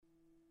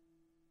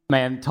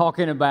Man,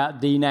 talking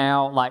about D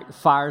now like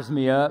fires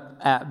me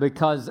up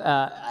because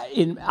I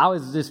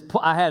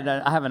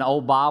have an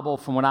old Bible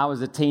from when I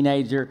was a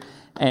teenager,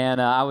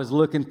 and I was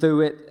looking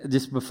through it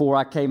just before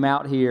I came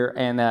out here,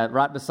 and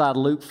right beside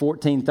Luke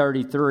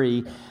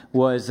 14:33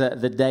 was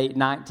the date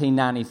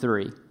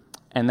 1993,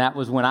 and that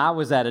was when I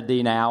was at a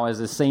D now as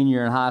a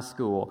senior in high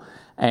school,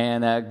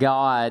 and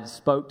God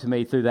spoke to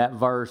me through that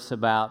verse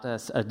about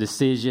a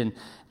decision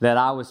that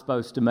I was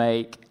supposed to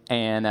make.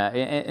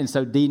 And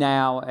so D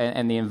now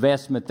and the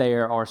investment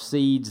there are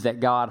seeds that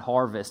God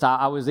harvests.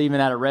 I was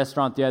even at a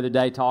restaurant the other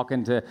day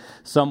talking to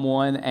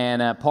someone,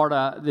 and part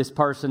of this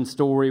person's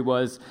story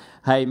was,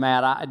 hey,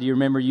 Matt, do you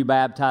remember you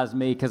baptized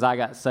me because I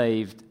got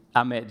saved?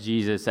 I met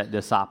Jesus at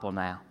Disciple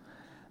Now.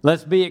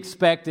 Let's be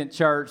expectant,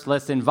 church.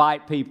 Let's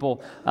invite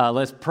people.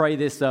 Let's pray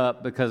this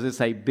up because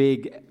it's a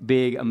big,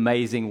 big,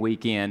 amazing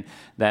weekend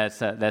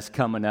that's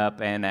coming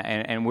up,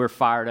 and we're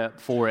fired up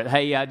for it.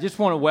 Hey, I just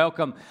want to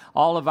welcome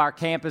all of our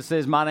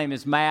campuses. My name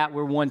is Matt.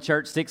 We're one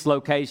church, 6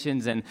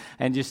 locations, and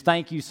just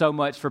thank you so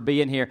much for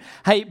being here.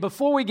 Hey,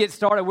 before we get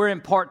started, we're in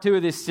part 2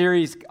 of this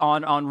series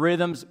on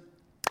rhythms.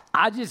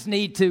 I just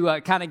need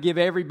to kind of give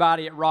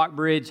everybody at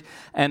Rockbridge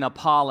an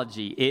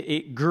apology.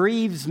 It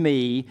grieves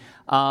me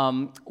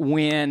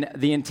when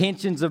the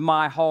intentions of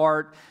my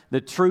heart,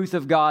 the truth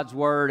of God's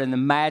Word, and the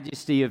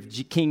majesty of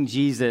King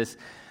Jesus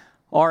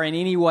are in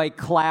any way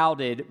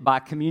clouded by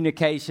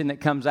communication that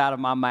comes out of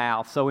my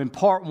mouth. So in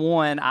part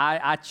 1,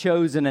 I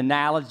chose an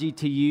analogy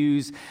to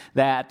use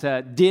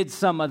that did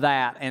some of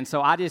that. And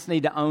so I just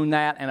need to own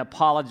that and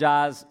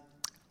apologize.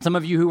 Some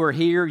of you who are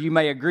here, you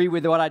may agree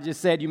with what I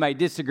just said. You may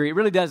disagree. It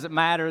really doesn't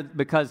matter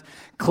because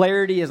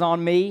clarity is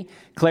on me.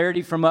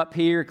 Clarity from up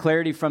here,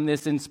 clarity from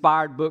this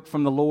inspired book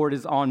from the Lord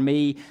is on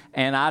me.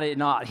 And I did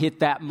not hit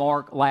that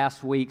mark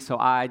last week, so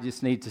I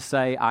just need to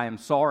say I am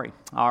sorry.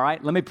 All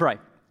right, let me pray.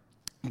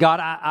 God,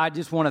 I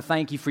just want to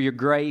thank you for your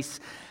grace.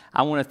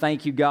 I want to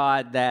thank you,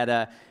 God,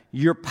 that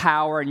your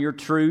power and your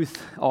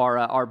truth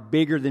are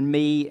bigger than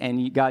me,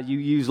 and God, you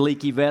use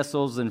leaky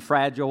vessels and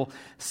fragile,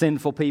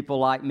 sinful people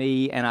like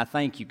me, and I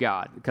thank you,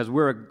 God, because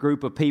we're a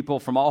group of people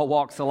from all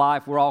walks of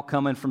life. We're all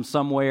coming from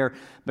somewhere,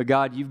 but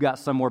God, you've got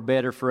somewhere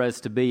better for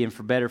us to be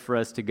and better for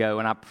us to go,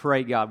 and I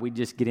pray, God, we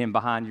just get in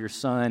behind your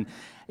Son,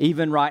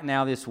 even right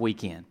now this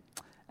weekend,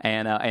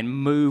 and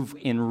move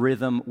in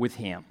rhythm with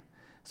him.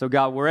 So,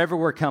 God, wherever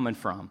we're coming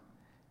from,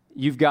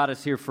 you've got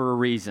us here for a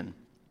reason,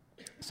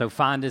 so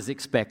find us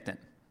expectant.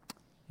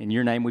 In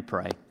your name we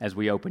pray as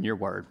we open your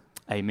word.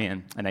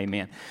 Amen and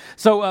amen.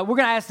 So we're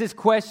going to ask this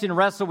question,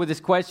 wrestle with this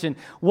question.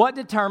 What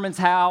determines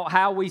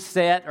how we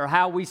set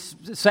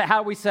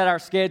our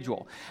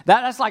schedule?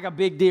 That's like a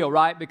big deal,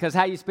 right? Because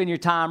how you spend your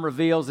time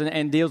reveals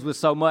and deals with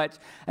so much.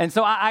 And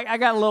so I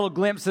got a little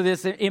glimpse of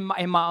this in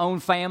my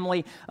own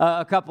family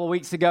a couple of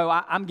weeks ago.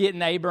 I'm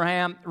getting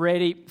Abraham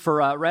ready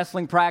for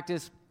wrestling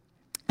practice.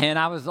 And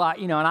I was like,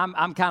 and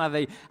I'm kind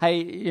of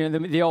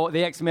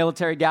the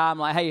ex-military guy. I'm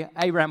like, hey,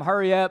 Abraham,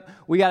 hurry up.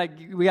 We gotta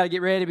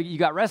get ready. But you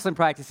got wrestling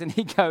practice. And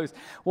he goes,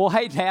 well,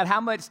 hey, Dad, how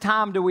much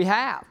time do we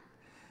have?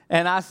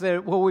 And I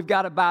said, well, we've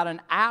got about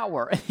an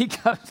hour. And he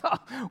goes,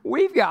 oh,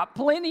 we've got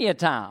plenty of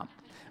time,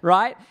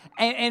 right?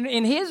 And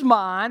in his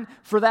mind,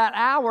 for that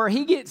hour,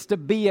 he gets to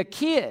be a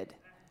kid.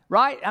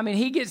 Right? I mean,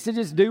 he gets to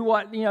just do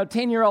what,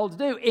 10-year-olds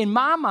do. In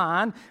my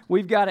mind,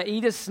 we've got to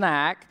eat a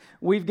snack.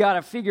 We've got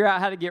to figure out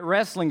how to get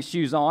wrestling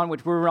shoes on,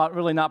 which we're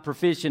really not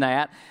proficient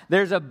at.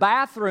 There's a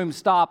bathroom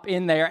stop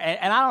in there.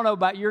 And I don't know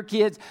about your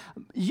kids.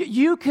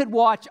 You could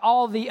watch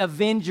all the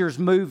Avengers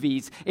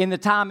movies in the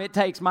time it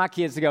takes my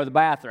kids to go to the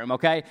bathroom,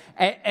 okay?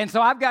 And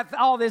so I've got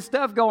all this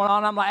stuff going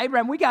on. I'm like,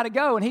 Abraham, we got to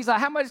go. And he's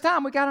like, how much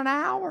time? We got an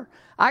hour.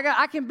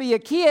 I can be a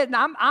kid.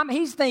 And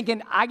he's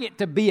thinking, I get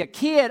to be a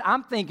kid.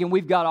 I'm thinking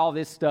we've got all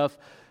this stuff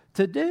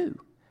to do.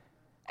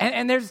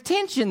 And there's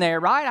tension there,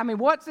 right? I mean,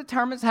 what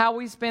determines how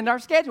we spend our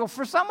schedule?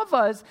 For some of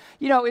us,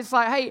 it's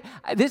like, hey,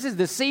 this is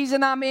the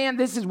season I'm in.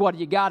 This is what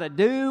you got to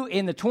do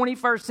in the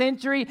 21st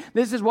century.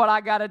 This is what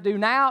I got to do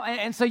now.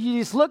 And so you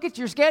just look at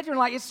your schedule and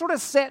like it's sort of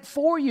set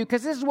for you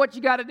because this is what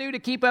you got to do to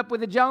keep up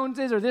with the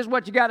Joneses, or this is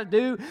what you got to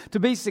do to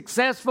be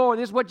successful, or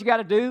this is what you got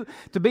to do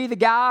to be the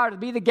guy or to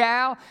be the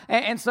gal.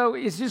 And so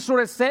it's just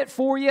sort of set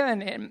for you,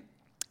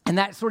 and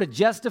that sort of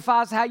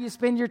justifies how you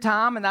spend your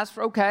time, and that's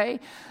okay.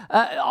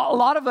 A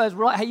lot of us,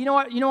 we're like, hey, you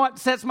know what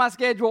sets my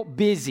schedule?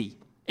 Busy.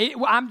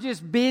 I'm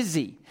just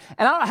busy.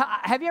 And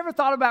have you ever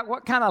thought about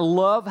what kind of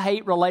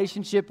love-hate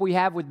relationship we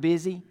have with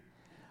busy?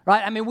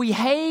 Right? I mean, we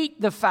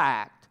hate the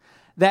fact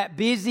that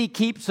busy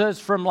keeps us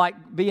from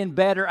like being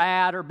better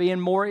at, or being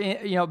more,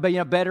 being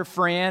a better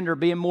friend, or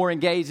being more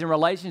engaged in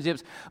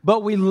relationships.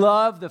 But we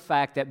love the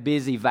fact that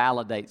busy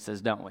validates us,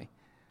 don't we?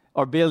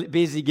 Or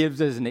busy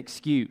gives us an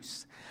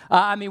excuse.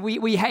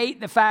 We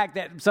hate the fact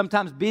that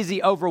sometimes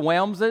busy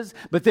overwhelms us,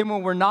 but then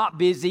when we're not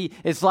busy,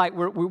 it's like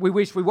we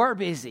wish we were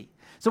busy.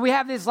 So we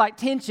have this like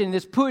tension,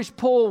 this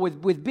push-pull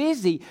with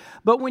busy.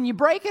 But when you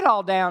break it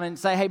all down and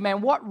say, hey,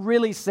 man, what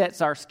really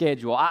sets our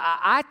schedule?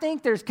 I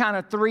think there's kind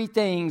of 3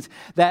 things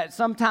that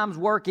sometimes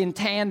work in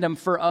tandem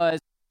for us,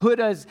 put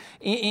us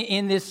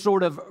in this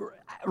sort of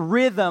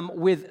rhythm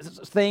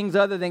with things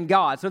other than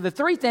God. So the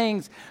three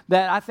things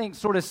that I think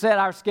sort of set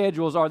our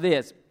schedules are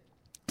this: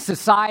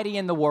 society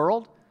and the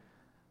world.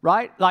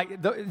 Right?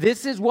 Like,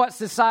 this is what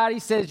society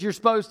says you're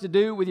supposed to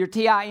do with your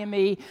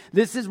TIME.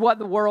 This is what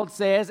the world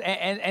says.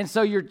 And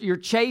so you're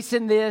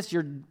chasing this,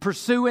 you're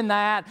pursuing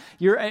that,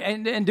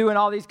 and doing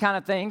all these kind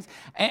of things.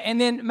 And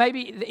then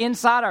maybe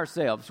inside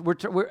ourselves,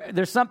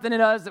 there's something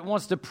in us that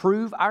wants to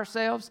prove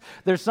ourselves.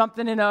 There's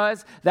something in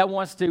us that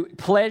wants to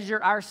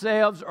pleasure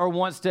ourselves or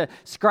wants to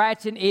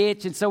scratch an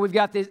itch. And so we've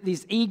got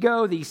these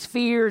ego, these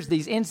fears,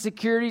 these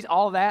insecurities,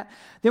 all that.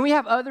 Then we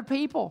have other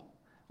people.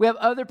 We have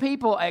other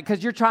people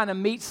because you're trying to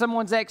meet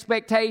someone's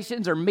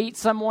expectations or meet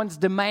someone's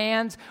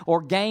demands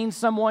or gain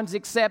someone's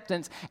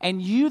acceptance.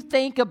 And you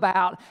think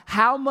about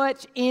how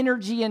much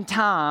energy and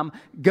time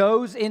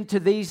goes into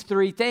these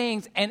three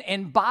things.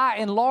 And by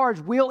and large,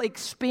 we'll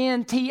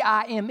expend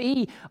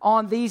TIME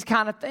on these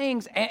kind of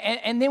things.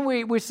 And then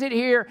we sit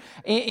here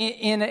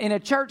in a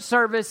church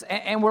service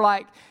and we're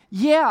like,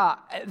 yeah,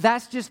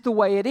 that's just the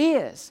way it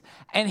is.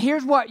 And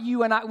here's what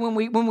you and I,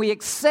 when we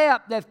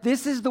accept that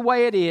this is the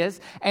way it is,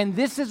 and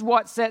this is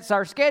what sets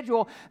our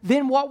schedule,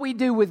 then what we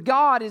do with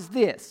God is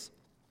this.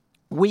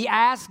 We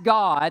ask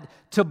God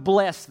to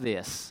bless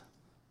this.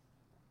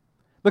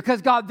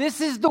 Because God,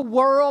 this is the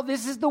world,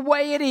 this is the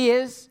way it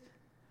is.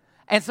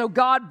 And so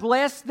God,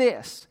 bless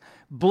this.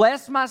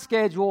 Bless my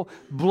schedule,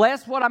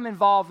 bless what I'm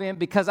involved in,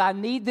 because I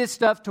need this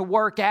stuff to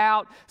work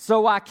out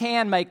so I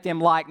can make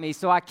them like me,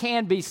 so I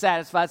can be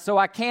satisfied, so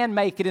I can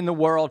make it in the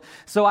world,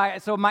 so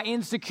my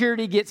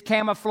insecurity gets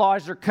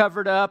camouflaged or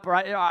covered up, or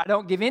I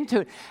don't give into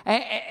it.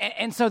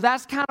 And so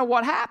that's kind of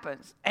what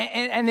happens.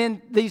 And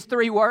then these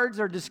three words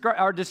are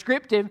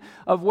descriptive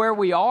of where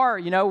we are.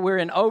 You know, we're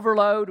in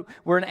overload,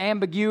 we're in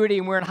ambiguity,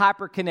 and we're in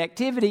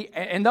hyperconnectivity.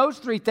 And those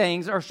three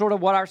things are sort of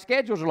what our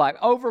schedules are like.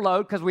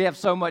 Overload, because we have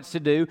so much to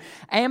do.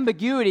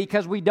 Ambiguity,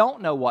 because we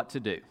don't know what to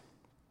do.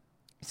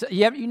 So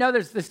you know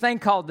there's this thing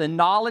called the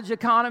knowledge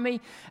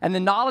economy, and the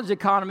knowledge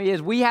economy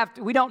is we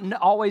don't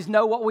always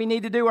know what we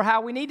need to do or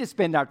how we need to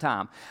spend our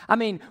time. I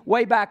mean,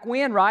 way back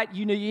when, right?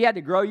 You knew you had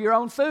to grow your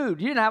own food.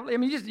 You didn't have. I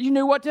mean, you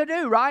knew what to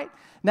do, right?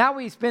 Now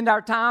we spend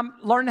our time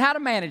learning how to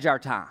manage our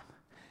time.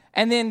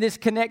 And then this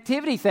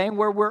connectivity thing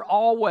where we're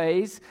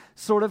always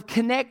sort of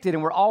connected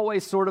and we're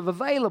always sort of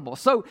available.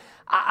 So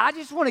I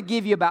just want to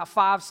give you about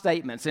 5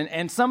 statements,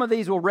 and some of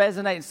these will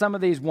resonate and some of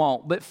these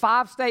won't, but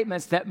 5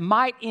 statements that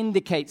might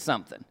indicate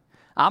something.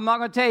 I'm not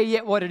going to tell you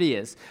yet what it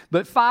is,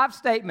 but 5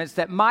 statements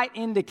that might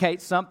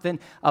indicate something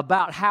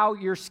about how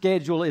your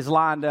schedule is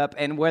lined up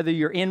and whether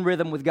you're in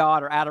rhythm with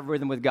God or out of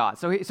rhythm with God.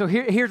 So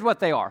here's what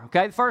they are,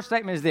 okay? The first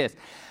statement is this.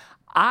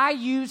 I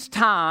use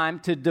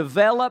time to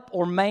develop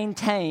or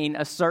maintain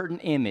a certain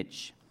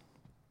image.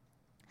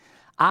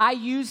 I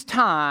use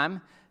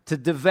time to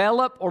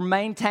develop or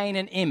maintain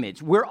an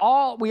image. We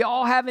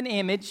all have an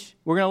image.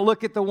 We're going to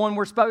look at the one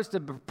we're supposed to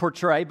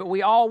portray, but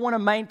we all want to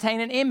maintain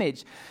an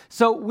image.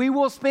 So we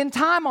will spend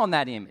time on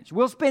that image.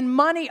 We'll spend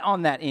money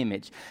on that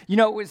image. You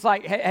know, it's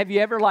like, have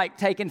you ever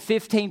taken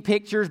 15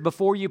 pictures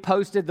before you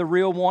posted the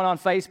real one on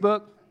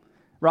Facebook?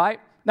 Right?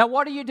 Now,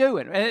 what are you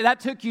doing?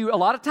 That took you a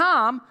lot of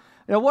time.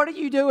 Now, what are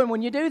you doing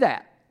when you do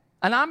that?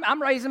 And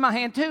I'm raising my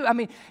hand too. I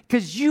mean,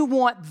 because you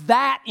want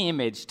that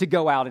image to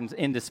go out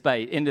into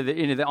space, into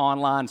the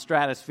online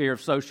stratosphere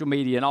of social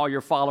media, and all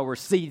your followers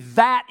see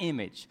that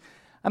image.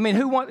 I mean,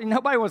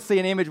 nobody wants to see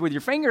an image with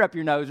your finger up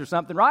your nose or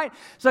something, right?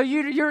 So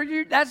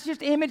you're that's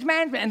just image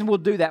management, and we'll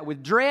do that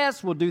with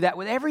dress. We'll do that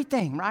with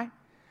everything, right?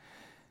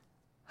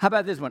 How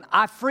about this one?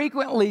 I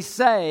frequently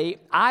say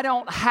I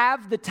don't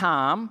have the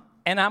time,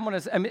 and I'm going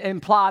to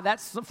imply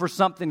that's for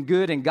something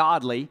good and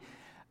godly.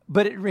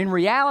 But in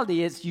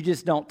reality, it's you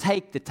just don't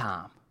take the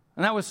time.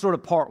 And that was sort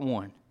of part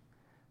 1.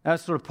 That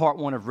was sort of part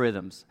 1 of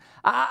rhythms.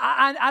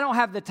 I don't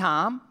have the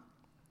time,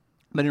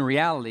 but in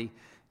reality,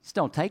 just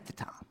don't take the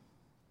time.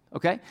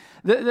 Okay?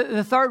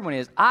 The third one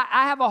is,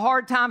 I have a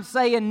hard time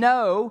saying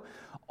no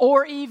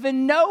or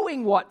even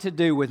knowing what to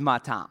do with my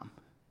time.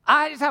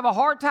 I just have a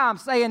hard time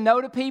saying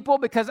no to people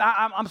because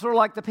I'm sort of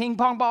like the ping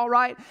pong ball,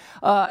 right?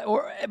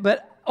 Or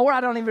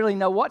I don't even really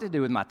know what to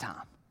do with my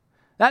time.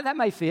 That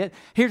may fit.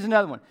 Here's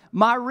another one.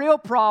 My real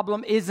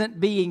problem isn't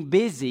being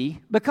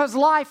busy, because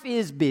life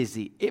is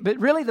busy. But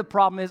really the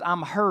problem is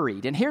I'm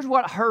hurried. And here's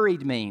what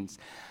hurried means.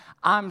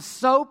 I'm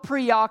so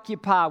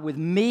preoccupied with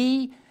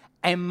me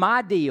and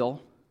my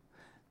deal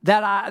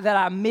that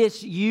I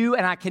miss you,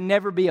 and I can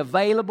never be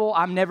available.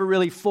 I'm never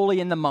really fully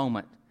in the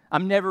moment.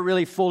 I'm never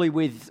really fully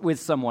with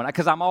someone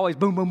because I'm always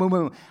boom, boom, boom,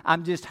 boom.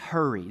 I'm just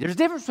hurried. There's a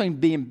difference between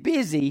being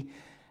busy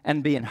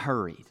and being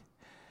hurried.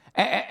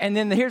 And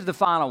then here's the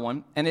final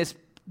one, and it's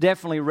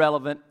definitely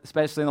relevant,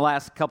 especially in the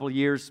last couple of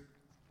years,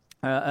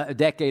 a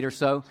decade or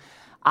so.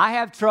 I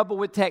have trouble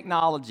with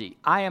technology.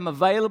 I am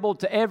available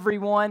to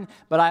everyone,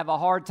 but I have a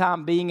hard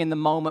time being in the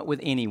moment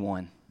with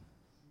anyone.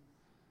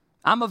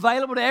 I'm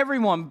available to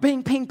everyone.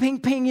 Ping, ping, ping,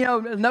 ping,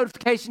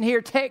 notification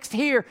here, text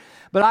here.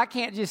 But I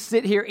can't just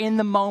sit here in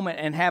the moment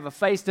and have a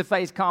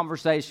face-to-face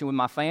conversation with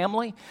my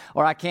family.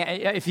 Or I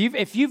can't.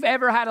 If you've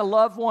ever had a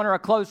loved one or a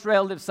close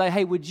relative say,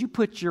 hey, would you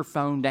put your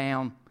phone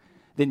down?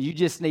 Then you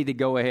just need to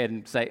go ahead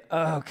and say,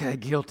 oh, okay,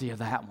 guilty of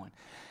that one.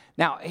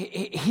 Now,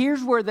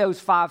 here's where those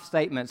 5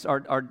 statements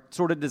are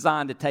sort of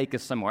designed to take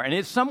us somewhere. And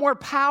it's somewhere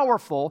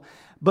powerful,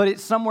 but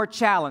it's somewhere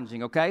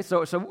challenging, okay?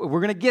 So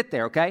we're going to get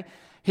there, okay?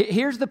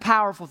 Here's the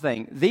powerful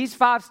thing. These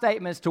 5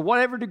 statements, to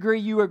whatever degree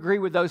you agree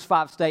with those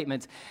 5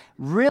 statements,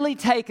 really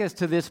take us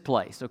to this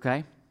place,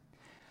 okay?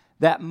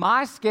 That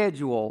my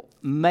schedule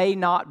may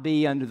not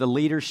be under the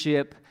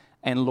leadership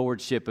and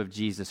lordship of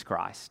Jesus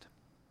Christ.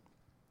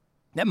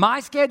 That my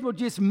schedule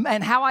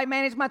and how I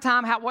manage my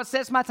time, what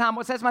sets my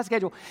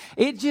schedule,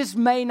 it just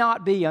may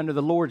not be under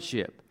the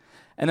lordship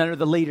and under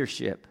the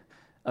leadership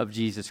of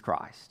Jesus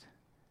Christ.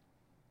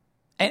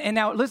 And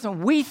now,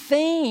 listen, we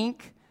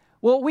think,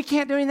 well, we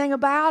can't do anything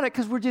about it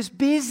because we're just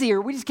busy,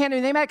 or we just can't do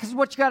anything about it because it's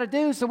what you got to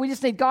do, so we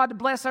just need God to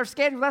bless our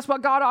schedule. That's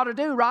what God ought to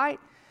do, right?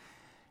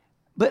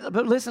 But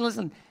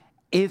listen,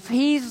 if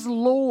He's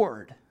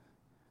Lord,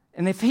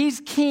 and if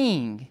He's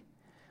King,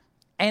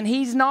 and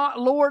He's not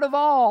Lord of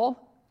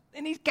all,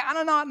 then He's kind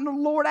of not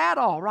Lord at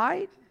all,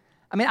 right?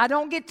 I mean, I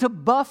don't get to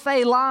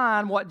buffet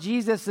line what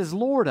Jesus is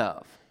Lord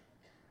of.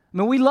 I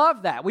mean, we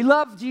love that. We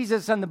love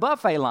Jesus on the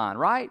buffet line,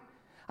 right?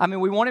 I mean,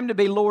 we want Him to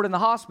be Lord in the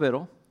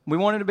hospital. We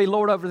want Him to be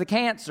Lord over the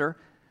cancer,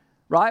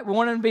 right? We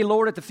want Him to be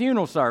Lord at the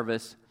funeral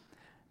service.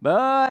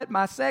 But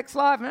my sex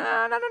life, no.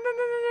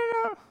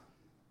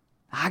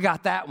 I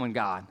got that one,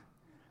 God.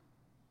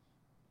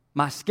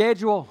 My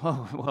schedule,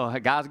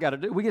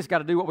 we just got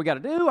to do what we got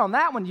to do on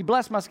that one. You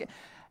bless my schedule.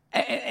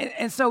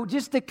 And so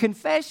just the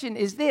confession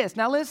is this.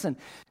 Now listen,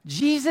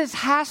 Jesus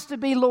has to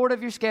be Lord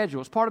of your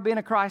schedule. It's part of being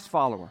a Christ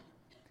follower.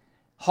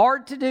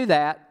 Hard to do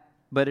that,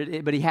 but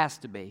He has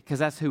to be, because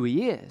that's who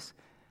He is.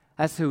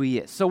 That's who He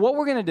is. So what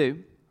we're going to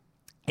do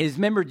is,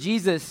 remember,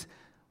 Jesus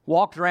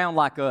walked around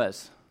like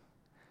us.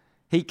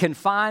 He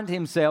confined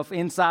Himself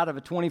inside of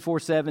a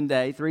 24/7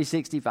 day,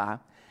 365,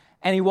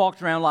 and He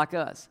walked around like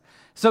us.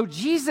 So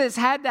Jesus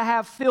had to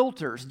have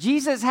filters.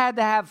 Jesus had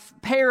to have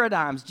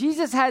paradigms.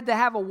 Jesus had to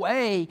have a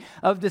way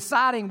of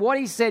deciding what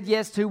He said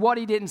yes to, what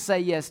He didn't say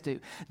yes to.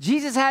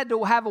 Jesus had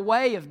to have a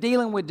way of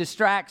dealing with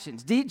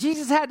distractions.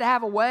 Jesus had to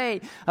have a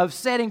way of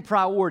setting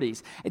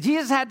priorities.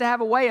 Jesus had to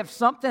have a way of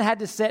something had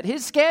to set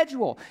His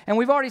schedule. And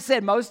we've already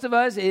said, most of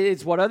us,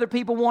 it's what other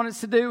people want us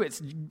to do.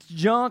 It's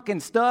junk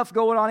and stuff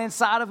going on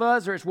inside of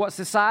us, or it's what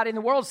society and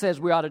the world says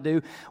we ought to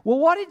do. Well,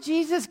 what did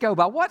Jesus go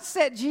by? What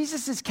set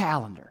Jesus'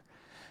 calendar?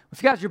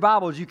 If you got your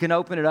Bibles, you can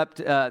open it up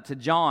to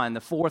John, the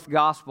 4th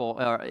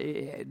gospel,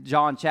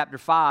 John chapter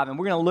 5, and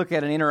we're going to look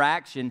at an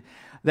interaction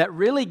that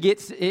really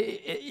gets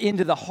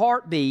into the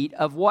heartbeat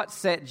of what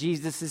set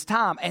Jesus'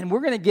 time. And we're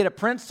going to get a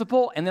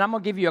principle, and then I'm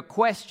going to give you a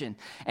question.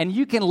 And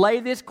you can lay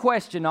this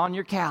question on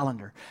your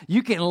calendar.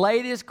 You can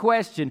lay this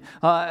question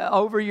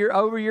over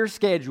your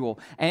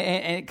schedule,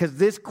 and because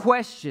this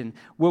question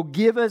will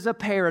give us a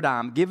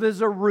paradigm, give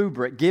us a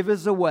rubric, give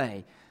us a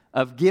way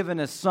of giving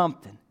us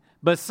something.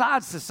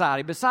 Besides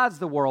society, besides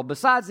the world,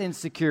 besides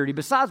insecurity,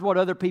 besides what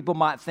other people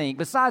might think,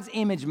 besides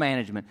image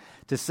management,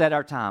 to set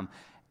our time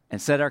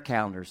and set our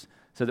calendars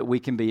so that we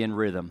can be in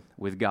rhythm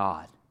with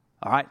God.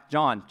 All right,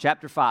 John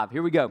chapter 5,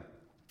 here we go.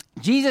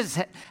 Jesus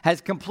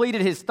has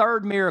completed His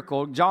 3rd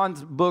miracle.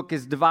 John's book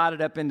is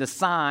divided up into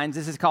signs.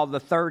 This is called the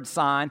 3rd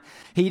sign.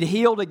 He'd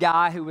healed a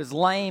guy who was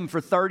lame for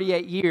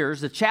 38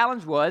 years. The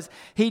challenge was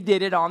He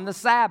did it on the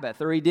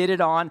Sabbath, or He did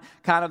it on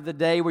kind of the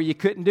day where you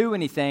couldn't do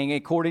anything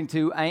according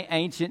to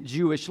ancient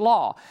Jewish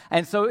law.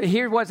 And so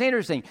here's what's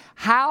interesting.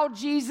 How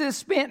Jesus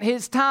spent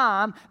His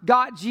time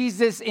got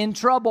Jesus in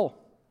trouble.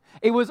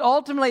 It was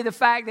ultimately the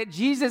fact that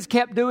Jesus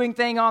kept doing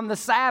things on the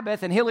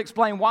Sabbath, and He'll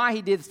explain why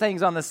He did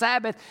things on the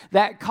Sabbath,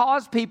 that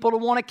caused people to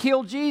want to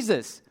kill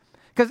Jesus.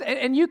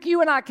 And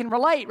you and I can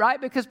relate, right?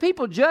 Because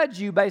people judge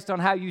you based on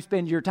how you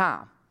spend your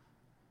time.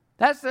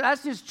 That's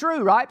just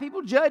true, right?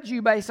 People judge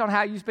you based on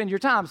how you spend your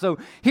time. So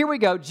here we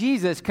go.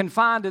 Jesus,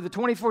 confined to the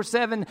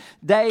 24/7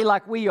 day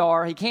like we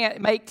are. He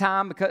can't make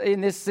time because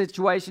in this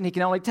situation. He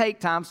can only take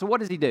time. So what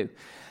does He do?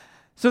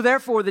 So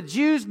therefore, the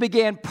Jews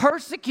began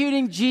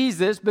persecuting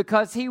Jesus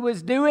because He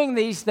was doing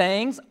these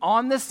things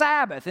on the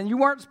Sabbath. And you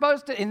weren't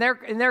supposed to, in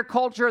their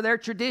culture, their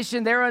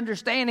tradition, their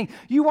understanding,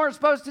 you weren't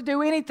supposed to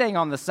do anything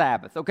on the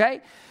Sabbath,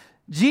 okay?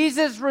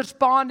 Jesus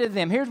responded to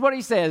them. Here's what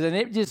He says, and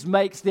it just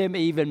makes them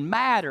even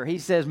madder. He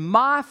says,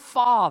 my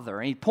Father,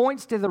 and He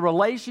points to the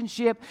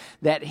relationship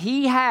that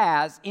He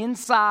has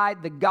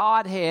inside the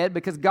Godhead,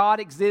 because God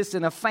exists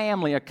in a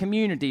family, a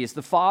community. It's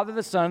the Father,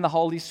 the Son, and the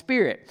Holy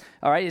Spirit.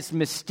 All right, it's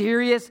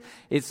mysterious,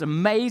 it's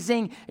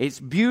amazing, it's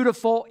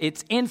beautiful,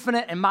 it's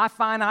infinite, and my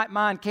finite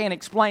mind can't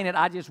explain it.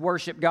 I just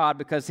worship God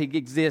because He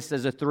exists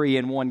as a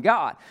 3-in-1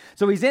 God.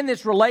 So He's in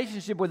this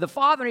relationship with the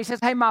Father, and He says,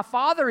 hey, my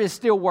Father is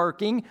still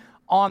working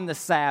on the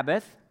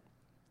Sabbath,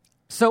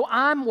 so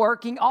I'm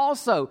working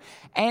also.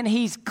 And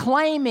He's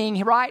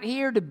claiming right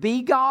here to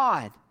be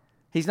God.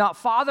 He's not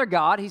Father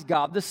God, he's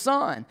God the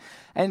Son.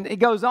 And it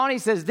goes on, he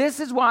says,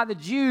 this is why the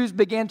Jews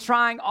began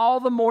trying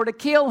all the more to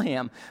kill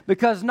him,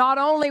 because not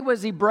only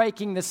was he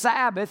breaking the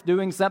Sabbath,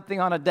 doing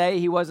something on a day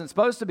he wasn't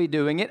supposed to be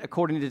doing it,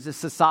 according to the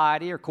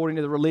society, or according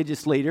to the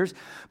religious leaders,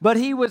 but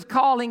he was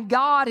calling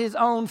God his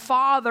own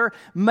Father,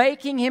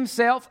 making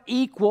himself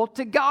equal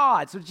to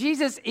God. So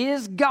Jesus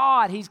is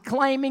God. He's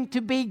claiming to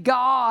be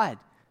God.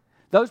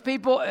 Those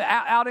people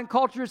out in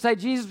culture say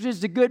Jesus is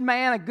just a good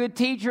man, a good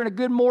teacher, and a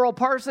good moral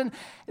person.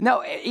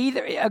 No,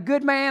 either a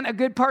good man, a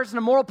good person,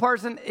 a moral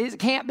person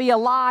can't be a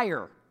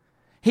liar.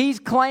 He's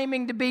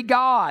claiming to be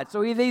God.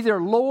 So he's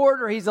either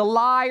Lord or he's a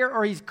liar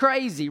or he's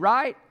crazy,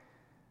 right?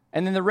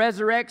 And then the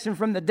resurrection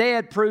from the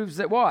dead proves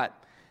that what?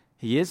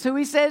 He is who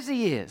he says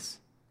he is.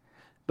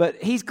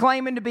 But he's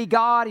claiming to be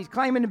God. He's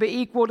claiming to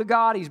be equal to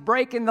God. He's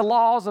breaking the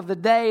laws of the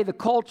day, the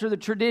culture, the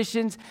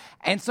traditions.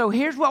 And so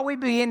here's what we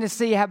begin to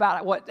see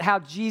how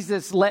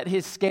Jesus let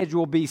his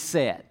schedule be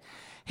set.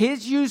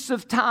 His use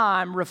of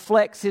time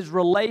reflects his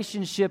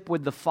relationship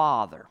with the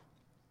Father.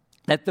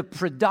 That the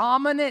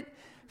predominant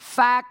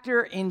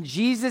factor in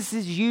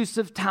Jesus' use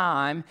of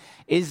time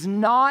is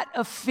not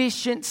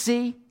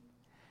efficiency,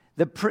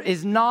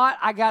 is not,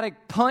 I got to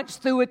punch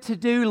through a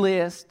to-do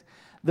list.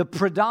 The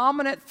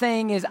predominant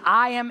thing is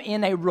I am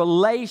in a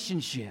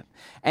relationship,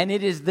 and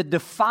it is the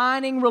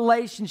defining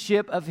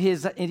relationship of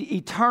his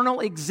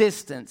eternal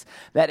existence,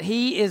 that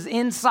he is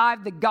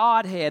inside the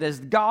Godhead as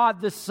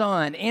God the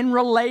Son, in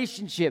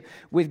relationship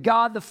with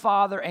God the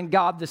Father and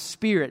God the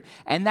Spirit.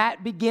 And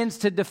that begins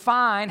to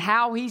define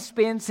how he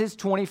spends his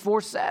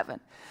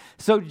 24/7.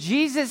 So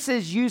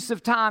Jesus' use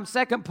of time,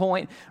 second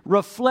point,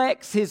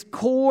 reflects his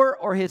core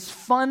or his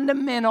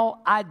fundamental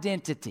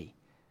identity.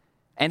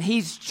 And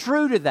he's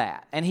true to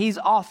that, and he's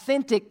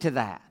authentic to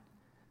that.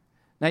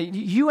 Now,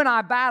 you and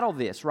I battle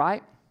this,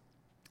 right?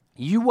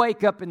 You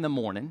wake up in the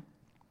morning,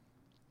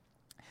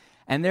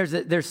 and who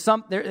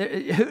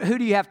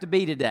do you have to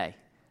be today?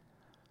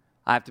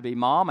 I have to be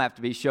mom, I have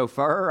to be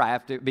chauffeur, I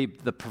have to be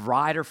the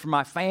provider for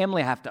my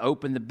family, I have to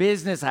open the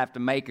business, I have to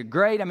make a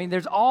grade. I mean,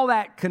 there's all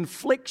that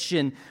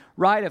confliction,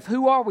 right, of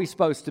who are we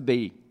supposed to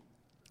be?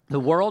 The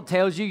world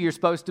tells you you're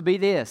supposed to be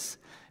this.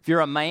 If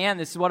you're a man,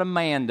 this is what a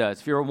man does.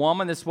 If you're a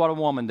woman, this is what a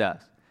woman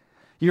does.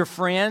 Your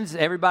friends,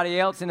 everybody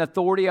else in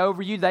authority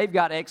over you, they've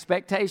got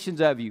expectations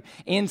of you.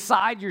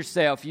 Inside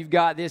yourself, you've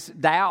got this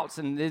doubts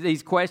and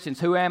these questions.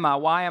 Who am I?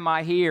 Why am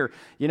I here?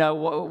 You know,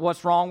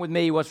 what's wrong with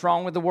me? What's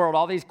wrong with the world?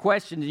 All these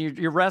questions,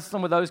 you're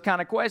wrestling with those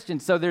kind of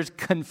questions. So there's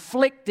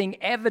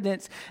conflicting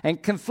evidence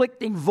and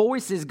conflicting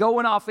voices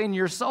going off in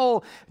your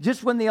soul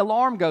just when the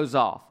alarm goes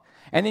off.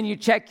 And then you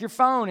check your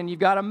phone and you've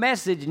got a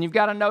message and you've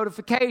got a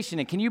notification.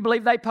 And can you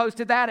believe they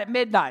posted that at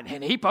midnight?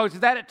 And he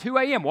posted that at 2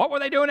 a.m. What were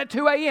they doing at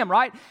 2 a.m.,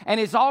 right? And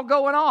it's all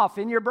going off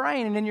in your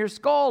brain and in your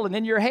skull and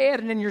in your head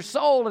and in your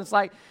soul. And it's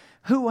like,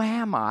 who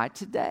am I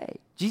today?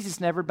 Jesus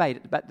never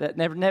debated, but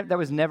that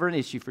was never an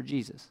issue for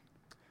Jesus.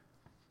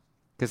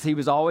 Because he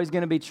was always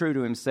going to be true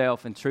to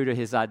himself and true to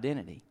his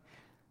identity.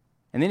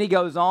 And then he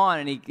goes on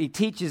and he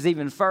teaches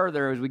even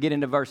further as we get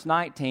into verse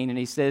 19. And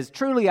he says,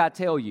 truly I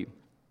tell you,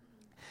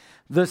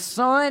 the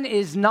Son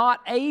is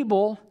not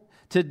able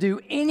to do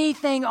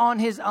anything on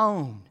his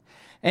own.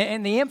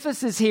 And the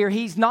emphasis here,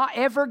 he's not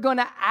ever going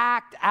to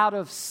act out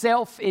of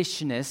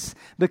selfishness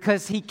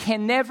because he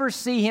can never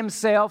see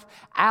himself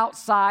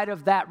outside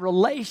of that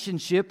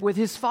relationship with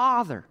his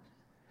Father.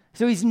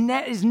 So he's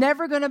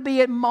never going to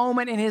be a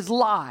moment in his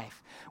life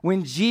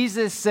when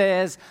Jesus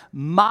says,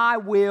 my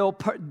will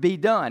be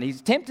done.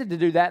 He's tempted to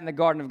do that in the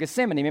Garden of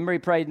Gethsemane. Remember, he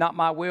prayed, not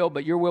my will,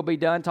 but your will be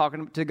done,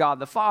 talking to God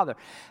the Father.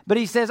 But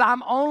he says,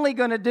 I'm only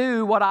going to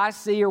do what I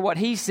see or what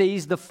he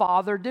sees the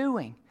Father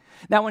doing.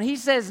 Now, when he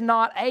says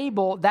not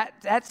able,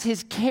 that's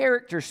his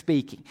character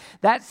speaking.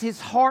 That's his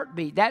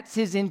heartbeat. That's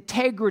his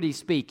integrity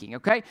speaking,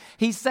 okay?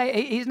 He's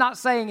not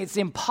saying it's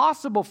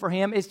impossible for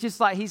him. It's just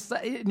like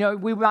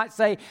we might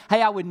say,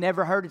 hey, I would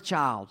never hurt a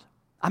child.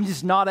 I'm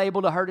just not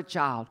able to hurt a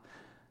child.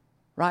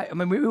 Right? I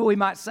mean, we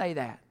might say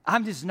that.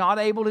 I'm just not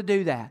able to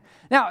do that.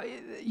 Now,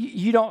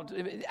 you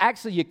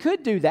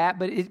could do that,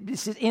 but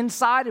it's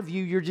inside of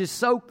you. You're just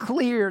so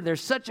clear.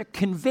 There's such a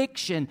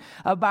conviction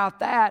about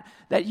that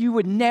you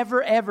would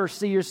never, ever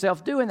see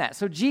yourself doing that.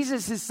 So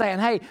Jesus is saying,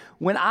 hey,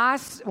 when I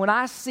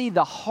see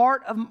the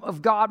heart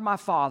of God, my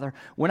Father,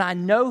 when I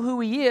know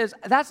who he is,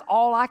 that's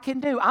all I can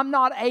do. I'm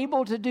not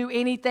able to do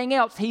anything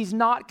else. He's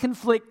not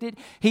conflicted.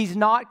 He's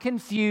not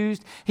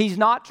confused. He's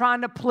not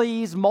trying to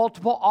please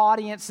multiple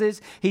audiences.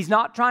 He's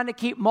not trying to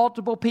keep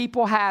multiple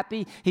people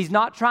happy. He's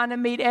not trying to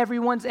meet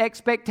everyone's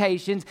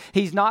expectations.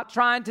 He's not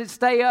trying to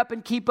stay up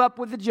and keep up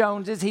with the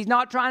Joneses. He's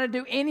not trying to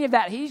do any of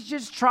that. He's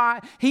just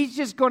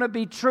going to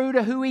be true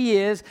to who he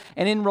is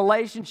and in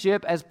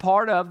relationship as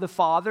part of the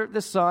Father,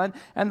 the Son,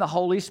 and the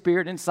Holy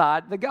Spirit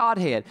inside the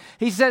Godhead.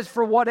 He says,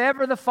 for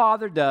whatever the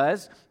Father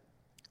does,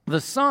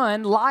 the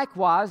Son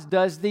likewise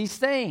does these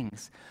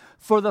things.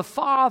 For the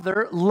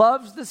Father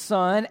loves the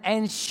Son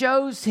and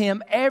shows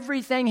him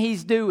everything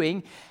he's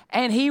doing,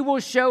 and he will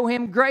show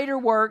him greater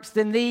works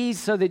than these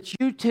so that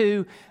you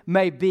too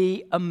may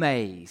be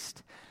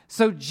amazed.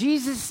 So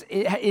Jesus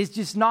is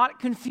just not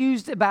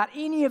confused about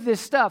any of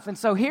this stuff. And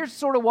so here's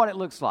sort of what it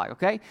looks like,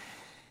 okay?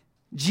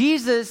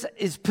 Jesus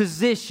is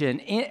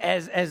positioned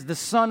as the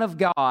Son of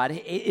God,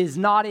 is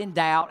not in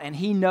doubt, and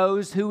he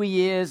knows who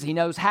he is, he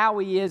knows how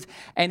he is,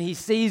 and he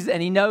sees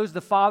and he knows the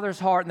Father's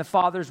heart and the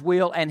Father's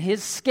will, and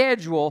his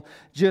schedule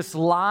just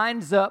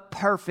lines up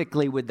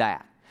perfectly with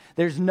that.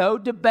 There's no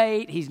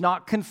debate, he's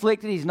not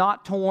conflicted, he's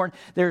not torn.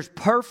 There's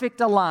perfect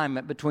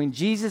alignment between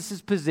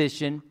Jesus'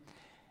 position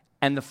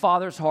and the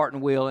Father's heart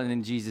and will and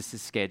in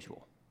Jesus'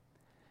 schedule.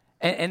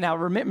 And now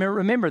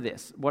remember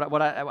this,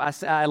 what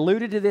I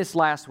alluded to this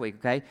last week,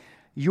 okay?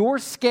 Your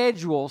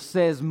schedule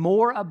says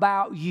more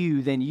about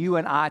you than you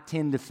and I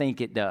tend to think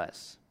it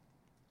does.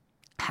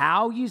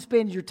 How you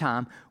spend your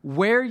time,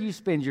 where you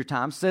spend your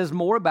time, says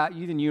more about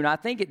you than you and I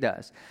think it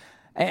does.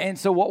 And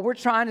so what we're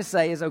trying to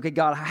say is, okay,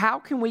 God, how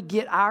can we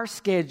get our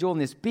schedule in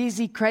this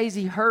busy,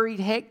 crazy, hurried,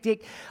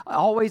 hectic,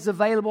 always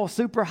available,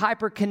 super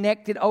hyper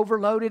connected,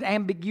 overloaded,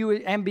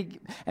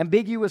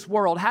 ambiguous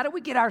world? How do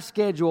we get our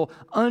schedule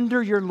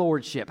under your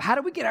lordship? How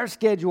do we get our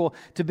schedule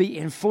to be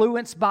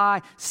influenced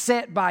by,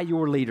 set by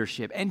your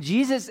leadership? And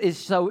Jesus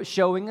is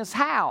showing us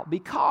how.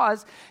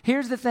 Because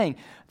here's the thing.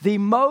 The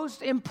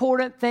most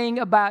important thing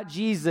about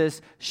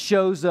Jesus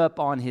shows up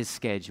on his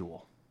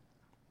schedule.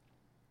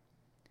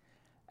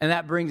 And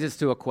that brings us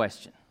to a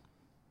question.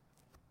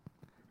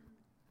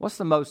 What's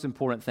the most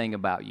important thing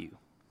about you?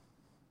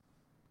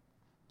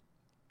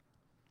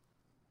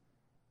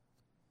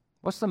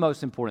 What's the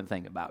most important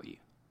thing about you?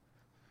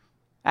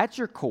 At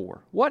your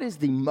core, what is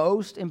the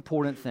most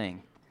important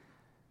thing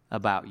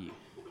about you?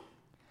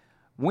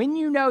 When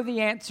you know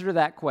the answer to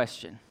that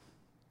question,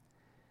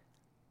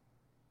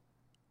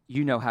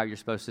 you know how you're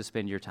supposed to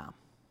spend your time.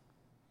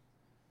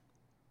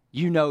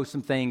 You know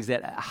some things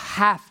that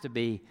have to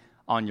be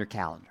on your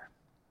calendar.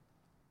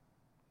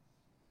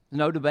 There's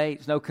no debate,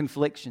 there's no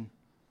confliction.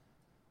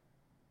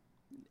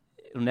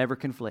 It'll never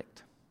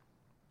conflict.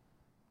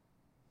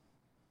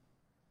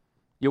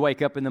 You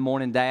wake up in the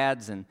morning,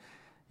 dads, and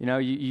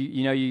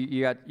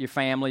you got your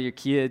family, your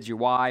kids, your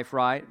wife,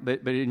 right?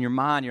 But in your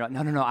mind, you're like,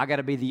 no, I got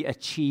to be the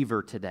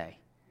achiever today,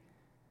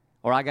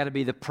 or I got to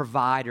be the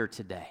provider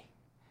today.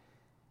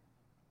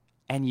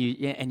 And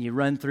you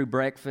run through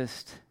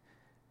breakfast,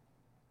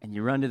 and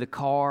you run to the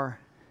car,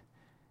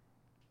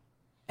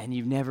 and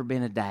you've never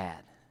been a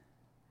dad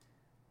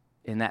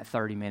in that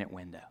 30-minute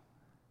window.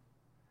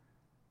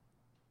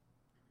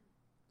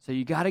 So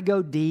you got to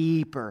go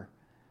deeper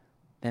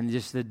than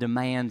just the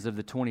demands of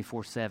the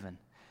 24/7.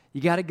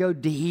 You got to go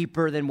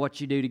deeper than what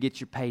you do to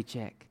get your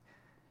paycheck.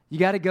 You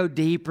got to go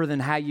deeper than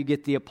how you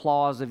get the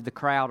applause of the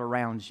crowd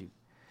around you.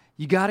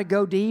 You got to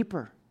go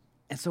deeper.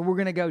 And so we're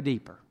going to go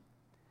deeper.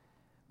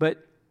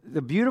 But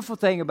the beautiful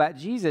thing about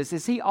Jesus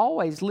is he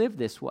always lived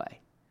this way.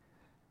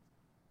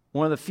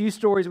 One of the few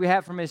stories we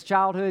have from his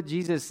childhood,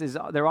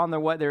 they're on their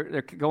way,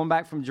 they're going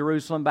back from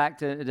Jerusalem back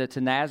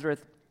to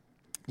Nazareth.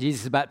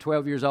 Jesus is about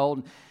 12 years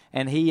old,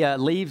 and he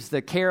leaves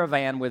the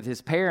caravan with his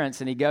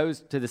parents, and he goes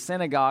to the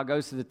synagogue,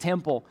 goes to the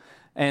temple,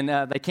 and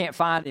they can't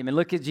find him. And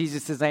look at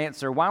Jesus'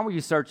 answer. Why were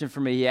you searching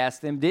for me, he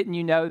asked them. Didn't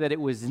you know that it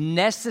was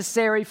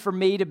necessary for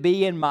me to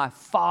be in my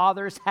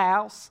Father's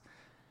house?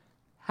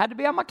 Had to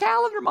be on my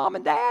calendar, Mom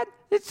and Dad.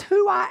 It's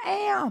who I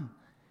am.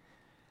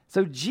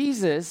 So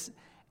Jesus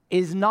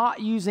is not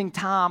using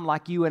time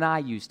like you and I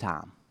use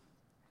time.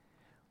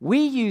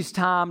 We use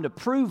time to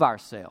prove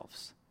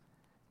ourselves.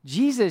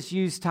 Jesus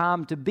used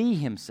time to be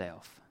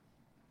himself.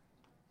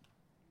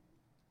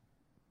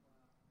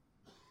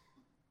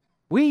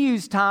 We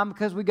use time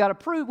because we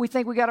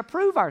think we got to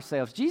prove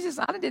ourselves. Jesus,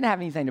 I didn't have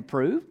anything to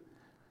prove.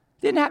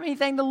 Didn't have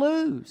anything to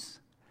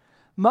lose.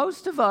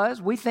 Most of us,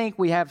 we think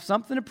we have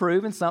something to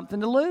prove and something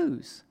to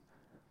lose.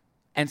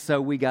 And so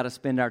we got to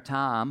spend our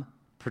time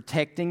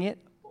protecting it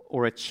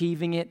or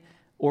achieving it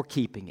or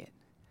keeping it.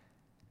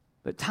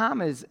 But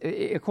time is,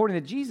 according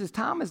to Jesus,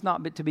 time is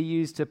not to be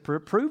used to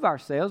prove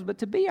ourselves, but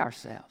to be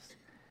ourselves.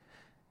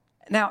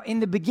 Now, in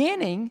the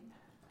beginning,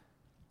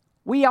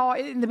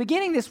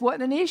 this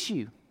wasn't an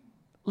issue.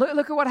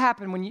 Look at what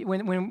happened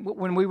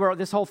when we were,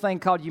 this whole thing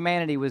called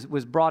humanity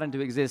was brought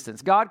into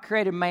existence. God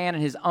created man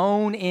in his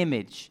own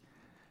image.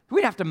 We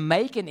didn't have to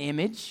make an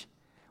image.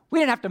 We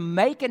didn't have to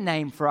make a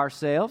name for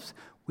ourselves.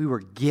 We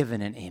were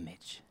given an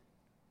image.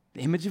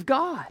 The image of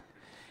God.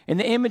 In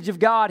the image of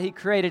God, he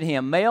created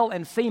him. Male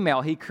and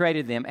female, he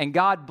created them. And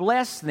God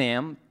blessed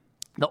them.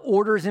 The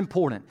order is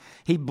important.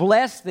 He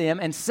blessed them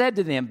and said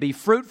to them, be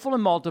fruitful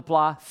and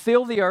multiply,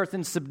 fill the earth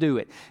and subdue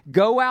it.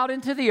 Go out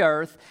into the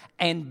earth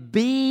and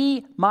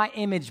be my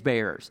image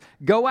bearers.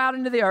 Go out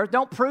into the earth.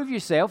 Don't prove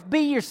yourself. Be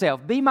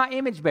yourself. Be my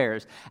image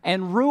bearers.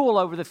 And rule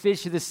over the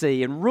fish of the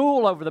sea and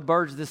rule over the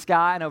birds of the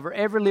sky and over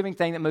every living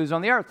thing that moves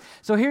on the earth.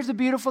 So here's the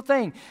beautiful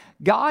thing.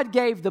 God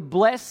gave the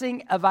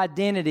blessing of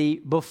identity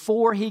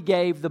before he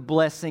gave the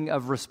blessing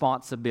of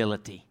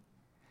responsibility.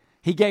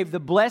 He gave the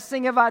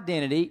blessing of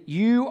identity.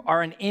 You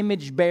are an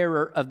image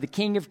bearer of the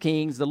King of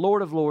Kings, the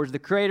Lord of Lords, the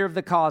creator of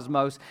the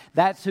cosmos.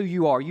 That's who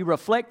you are. You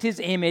reflect his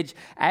image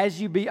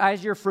as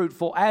you're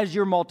fruitful, as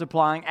you're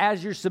multiplying,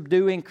 as you're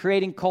subduing,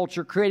 creating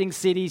culture, creating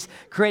cities,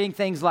 creating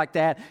things like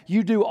that.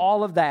 You do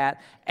all of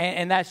that,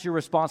 and that's your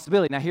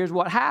responsibility. Now, here's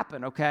what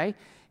happened, okay?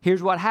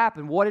 Here's what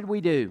happened. What did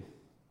we do?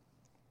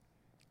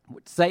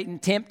 Satan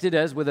tempted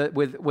us with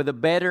a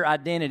better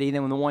identity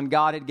than the one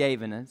God had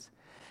given us.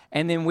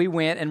 And then we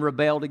went and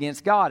rebelled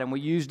against God. And we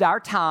used our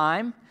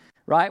time,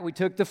 right? We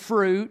took the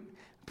fruit,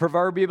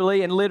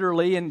 proverbially and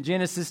literally in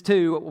Genesis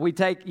 2.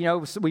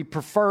 We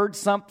preferred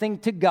something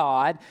to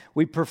God.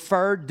 We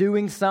preferred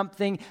doing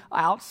something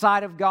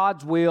outside of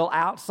God's will,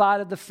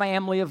 outside of the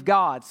family of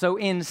God. So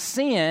in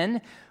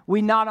sin,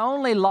 we not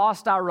only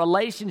lost our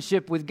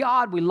relationship with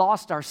God, we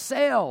lost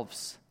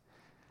ourselves.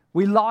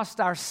 We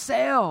lost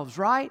ourselves,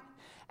 right?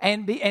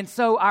 And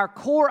so our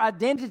core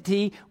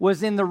identity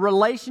was in the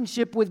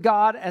relationship with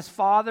God as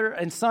Father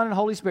and Son and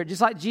Holy Spirit.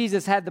 Just like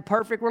Jesus had the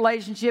perfect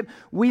relationship,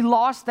 we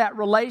lost that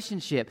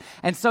relationship.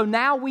 And so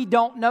now we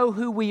don't know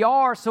who we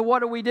are, so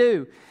what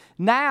do?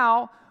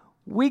 Now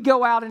we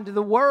go out into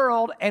the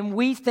world and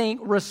we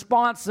think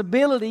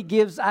responsibility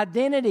gives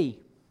identity.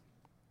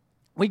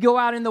 We go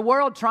out in the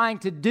world trying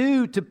to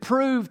do, to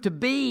prove, to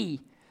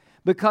be.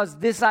 Because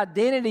this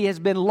identity has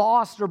been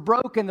lost or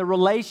broken. The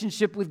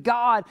relationship with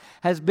God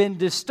has been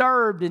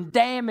disturbed and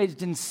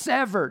damaged and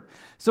severed.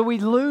 So we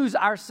lose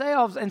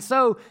ourselves. And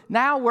so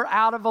now we're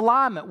out of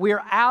alignment.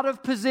 We're out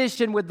of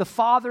position with the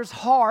Father's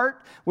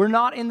heart. We're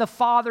not in the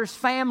Father's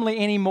family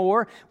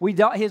anymore.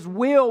 His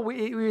will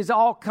is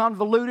all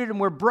convoluted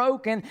and we're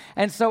broken.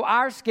 And so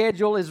our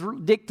schedule is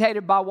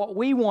dictated by what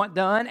we want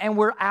done. And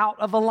we're out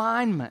of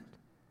alignment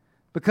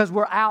because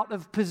we're out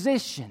of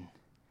position.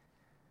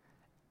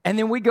 And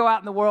then we go out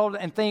in the world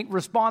and think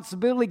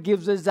responsibility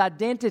gives us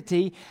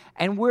identity,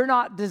 and we're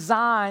not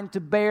designed to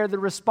bear the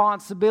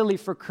responsibility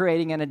for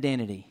creating an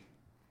identity.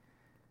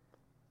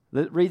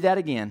 Read that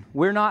again.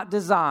 We're not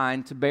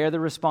designed to bear the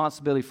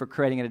responsibility for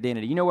creating an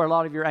identity. You know where a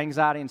lot of your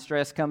anxiety and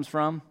stress comes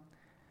from?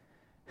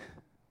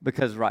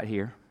 Because right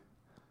here.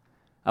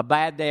 A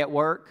bad day at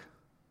work.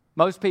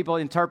 Most people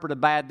interpret a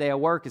bad day at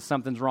work as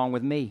something's wrong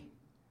with me.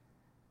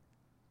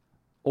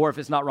 Or if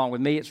it's not wrong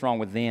with me, it's wrong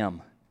with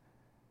them.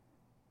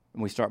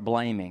 And we start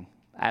blaming.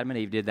 Adam and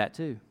Eve did that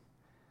too.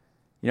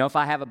 You know, if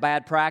I have a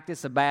bad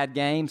practice, a bad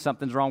game,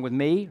 something's wrong with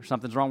me or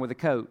something's wrong with the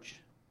coach.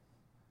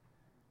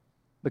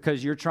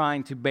 Because you're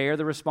trying to bear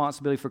the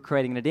responsibility for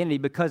creating an identity.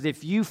 Because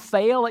if you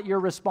fail at your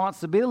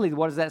responsibility,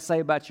 what does that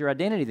say about your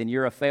identity? Then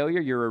you're a failure,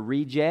 you're a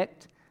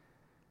reject,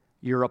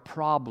 you're a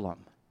problem.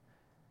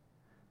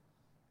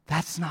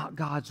 That's not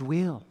God's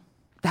will.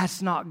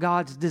 That's not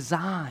God's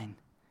design.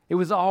 It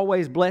was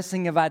always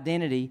blessing of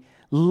identity.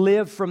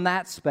 Live from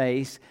that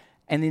space.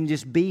 And then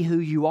just be who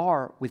you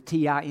are with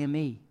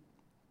T-I-M-E.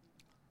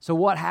 So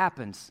what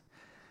happens?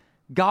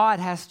 God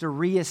has to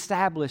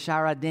reestablish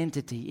our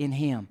identity in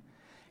Him.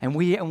 And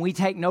we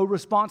take no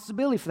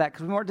responsibility for that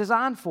because we weren't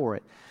designed for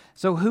it.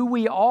 So who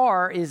we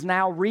are is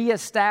now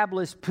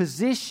reestablished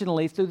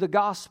positionally through the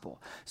gospel.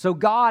 So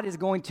God is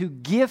going to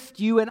gift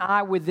you and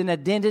I with an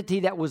identity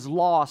that was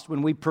lost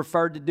when we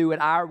preferred to do it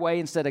our way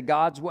instead of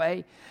God's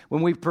way,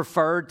 when we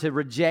preferred to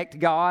reject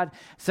God.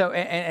 So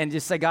and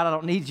just say, God, I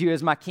don't need you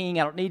as my king.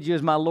 I don't need you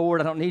as my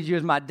Lord. I don't need you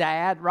as my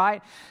dad,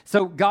 right?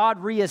 So God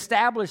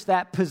reestablished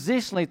that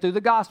positionally through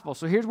the gospel.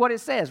 So here's what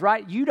it says,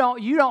 right?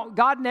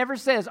 God never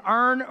says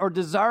earn or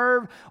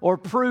deserve or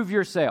prove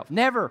yourself.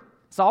 Never.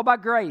 It's all by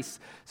grace.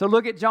 So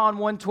look at John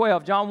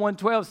 1:12. John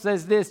 1:12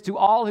 says this, to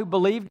all who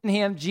believed in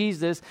Him,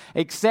 Jesus,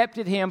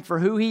 accepted Him for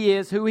who He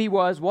is, who He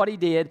was, what He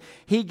did,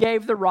 He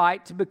gave the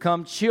right to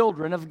become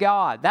children of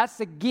God. That's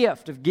the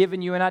gift of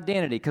giving you an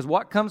identity. Because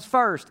what comes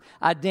first?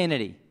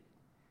 Identity.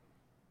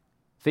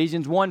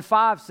 Ephesians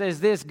 1:5 says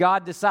this,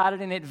 God decided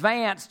in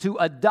advance to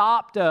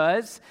adopt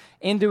us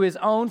into His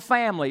own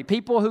family.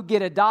 People who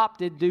get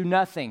adopted do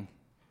nothing.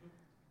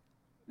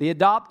 The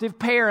adoptive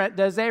parent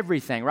does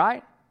everything,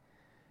 right?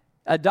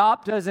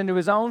 Adopt us into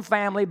His own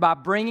family by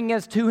bringing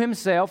us to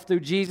Himself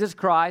through Jesus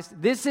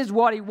Christ. This is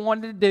what He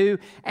wanted to do,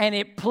 and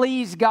it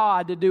pleased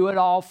God to do it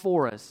all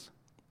for us.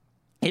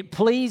 It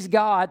pleased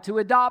God to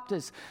adopt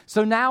us.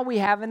 So now we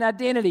have an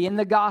identity in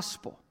the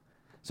gospel.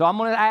 So I'm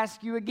going to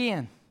ask you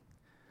again,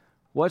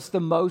 what's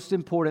the most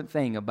important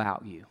thing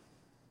about you?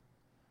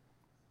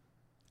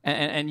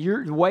 And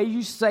the way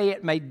you say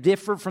it may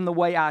differ from the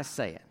way I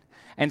say it.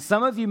 And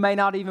some of you may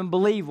not even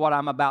believe what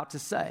I'm about to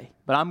say,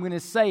 but I'm going to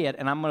say it,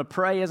 and I'm going to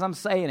pray as I'm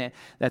saying it,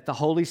 that the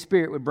Holy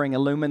Spirit would bring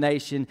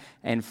illumination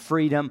and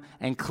freedom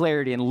and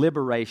clarity and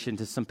liberation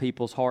to some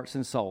people's hearts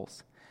and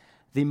souls.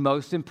 The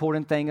most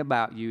important thing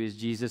about you is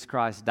Jesus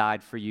Christ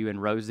died for you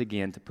and rose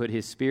again to put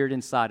His Spirit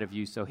inside of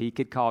you so He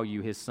could call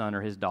you His son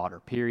or His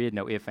daughter, period,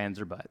 no ifs, ands,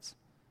 or buts.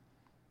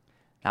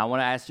 Now, I want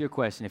to ask you a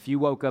question. If you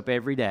woke up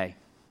every day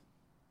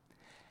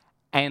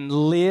and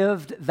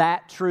lived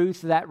that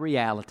truth, that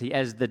reality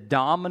as the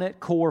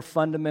dominant, core,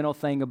 fundamental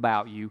thing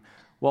about you,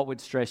 what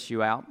would stress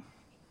you out?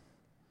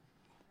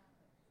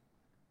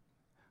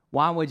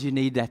 Why would you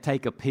need to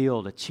take a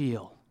pill to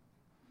chill?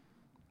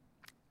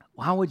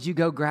 Why would you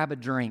go grab a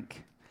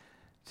drink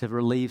to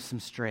relieve some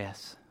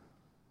stress?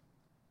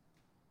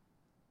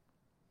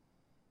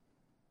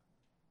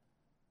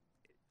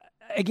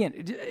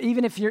 Again,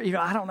 even if you're,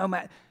 I don't know,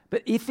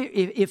 but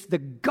if the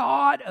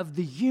God of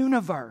the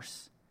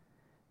universe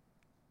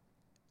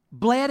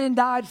bled and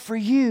died for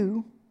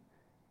you,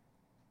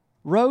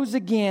 rose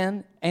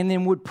again, and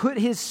then would put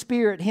His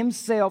Spirit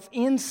Himself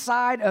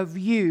inside of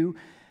you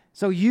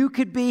so you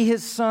could be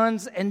His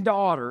sons and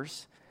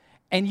daughters,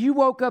 and you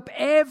woke up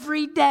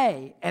every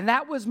day, and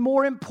that was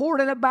more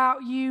important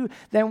about you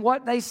than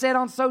what they said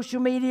on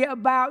social media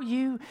about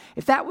you,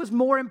 if that was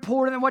more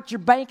important than what your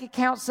bank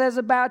account says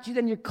about you,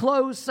 than your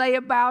clothes say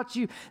about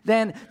you,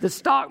 than the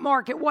stock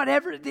market,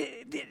 whatever,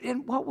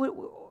 and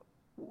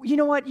you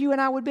know what you and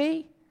I would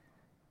be?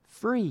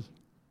 Free.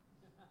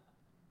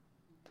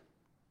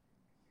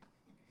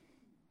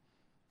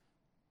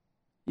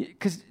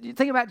 Because you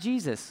think about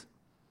Jesus.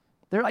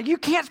 They're like, you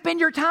can't spend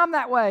your time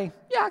that way.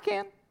 Yeah, I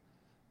can.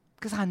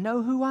 Because I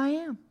know who I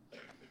am.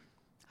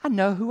 I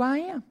know who I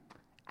am.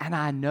 And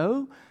I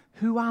know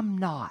who I'm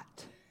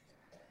not.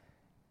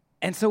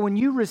 And so when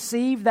you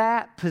receive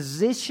that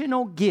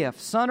positional gift,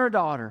 son or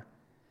daughter,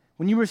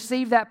 when you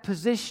receive that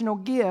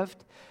positional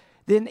gift,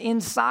 then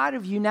inside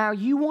of you now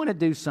you want to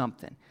do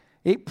something.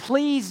 It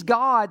pleased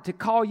God to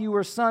call you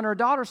a son or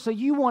daughter, so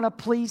you want to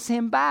please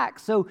Him back.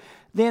 So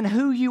then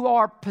who you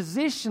are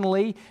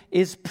positionally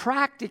is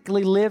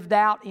practically lived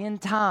out in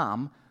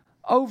time,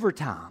 over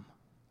time.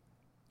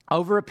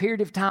 Over a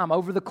period of time,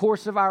 over the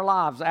course of our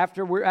lives,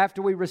 after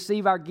we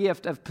receive our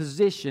gift of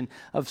position,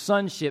 of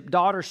sonship,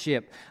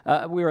 daughtership,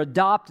 we're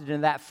adopted in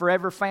that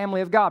forever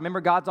family of God.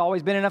 Remember, God's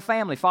always been in a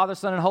family, Father,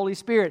 Son, and Holy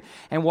Spirit.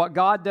 And what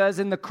God does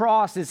in the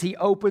cross is He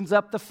opens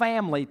up the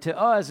family to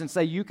us and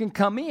say, you can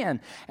come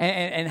in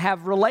and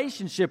have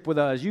relationship with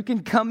us. You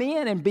can come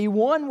in and be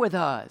one with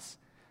us.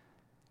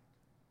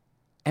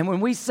 And when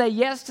we say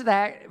yes to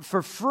that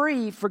for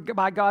free,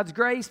 by God's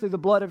grace through the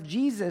blood of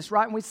Jesus,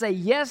 right? When we say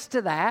yes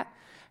to that,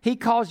 He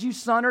calls you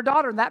son or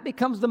daughter, and that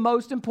becomes the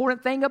most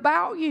important thing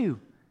about you.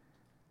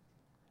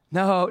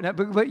 No,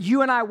 but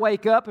you and I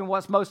wake up, and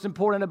what's most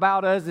important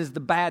about us is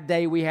the bad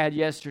day we had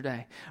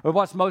yesterday. Or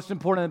what's most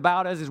important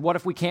about us is what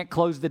if we can't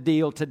close the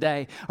deal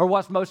today? Or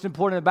what's most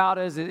important about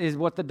us is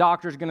what the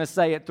doctor's going to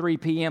say at 3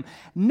 p.m.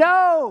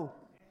 No.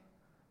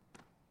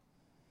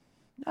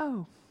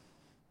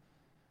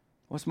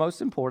 What's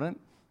most important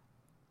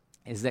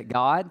is that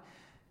God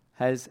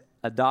has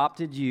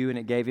adopted you, and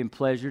it gave Him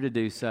pleasure to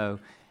do so.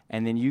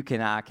 And then you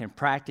and I can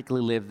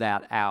practically live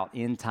that out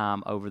in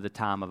time over the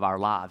time of our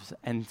lives.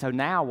 And so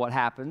now what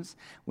happens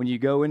when you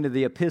go into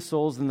the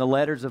epistles and the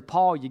letters of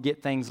Paul, you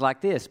get things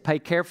like this. Pay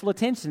careful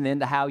attention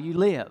then to how you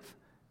live,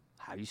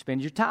 how you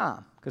spend your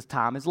time, because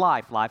time is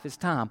life. Life is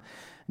time.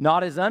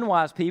 Not as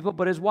unwise people,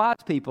 but as wise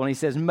people. And he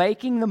says,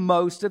 making the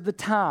most of the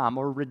time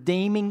or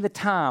redeeming the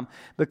time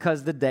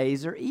because the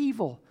days are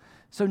evil.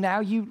 So now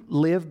you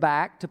live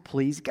back to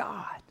please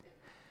God.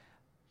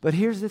 But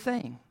here's the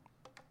thing.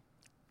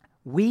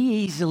 We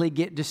easily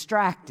get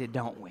distracted,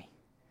 don't we?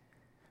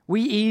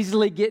 We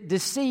easily get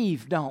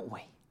deceived, don't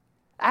we?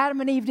 Adam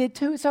and Eve did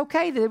too. It's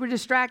okay. They were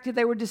distracted.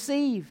 They were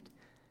deceived.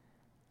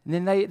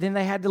 And then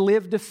they had to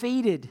live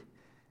defeated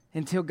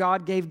until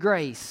God gave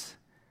grace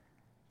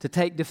to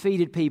take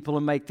defeated people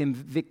and make them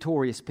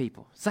victorious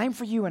people. Same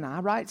for you and I,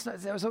 right?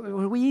 So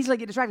we easily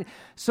get distracted.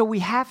 So we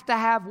have to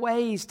have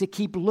ways to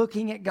keep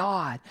looking at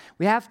God.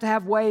 We have to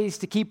have ways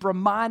to keep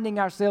reminding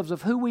ourselves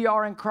of who we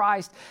are in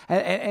Christ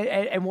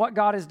and what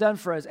God has done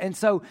for us. And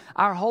so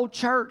our whole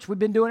church, we've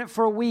been doing it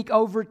for a week.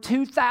 Over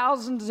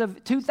 2,000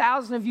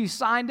 of you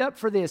signed up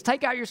for this.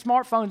 Take out your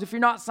smartphones if you're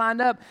not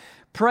signed up.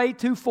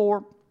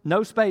 Pray24,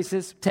 no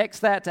spaces.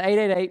 Text that to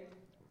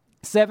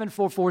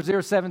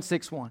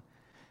 888-744-0761.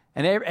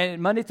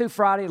 And Monday through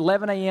Friday,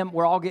 11 a.m.,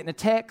 we're all getting a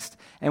text.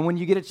 And when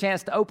you get a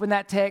chance to open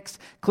that text,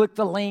 click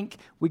the link.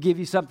 We give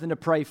you something to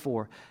pray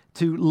for,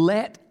 to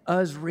let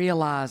us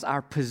realize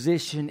our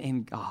position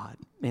in God,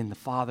 in the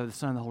Father, the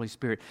Son, and the Holy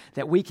Spirit,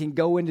 that we can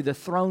go into the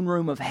throne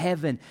room of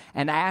heaven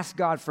and ask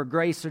God for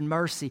grace and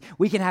mercy.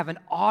 We can have an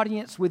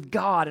audience with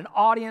God, an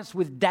audience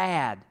with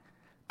Dad.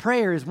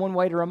 Prayer is one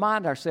way to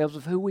remind ourselves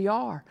of who we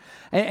are.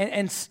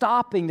 And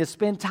stopping to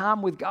spend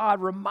time with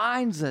God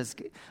reminds us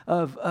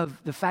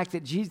of the fact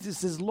that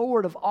Jesus is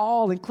Lord of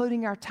all,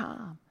 including our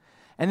time.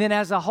 And then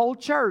as a whole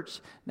church,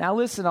 now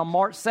listen, on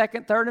March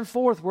 2nd, 3rd, and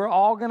 4th, we're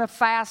all going to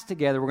fast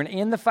together. We're going to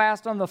end the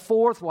fast on the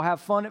 4th. We'll have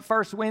fun at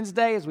First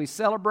Wednesday as we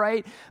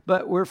celebrate,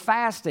 but we're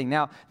fasting.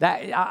 Now,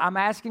 I'm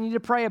asking you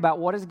to pray about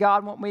what does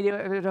God want me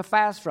to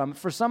fast from.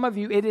 For some of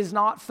you, it is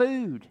not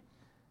food.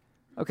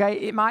 Okay,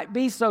 it might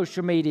be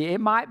social media.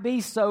 It might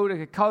be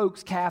soda,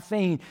 Cokes,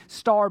 caffeine,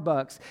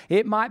 Starbucks.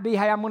 It might be,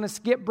 hey, I'm going to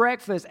skip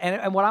breakfast.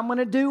 And what I'm going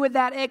to do with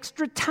that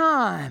extra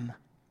time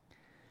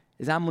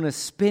is I'm going to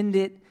spend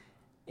it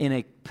in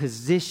a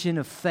position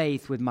of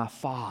faith with my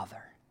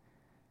Father.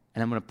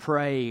 And I'm going to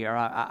pray, or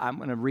I'm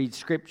going to read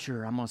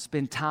Scripture. I'm going to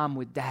spend time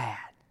with Dad.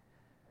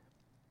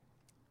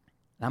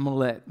 And I'm going to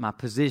let my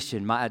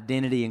position, my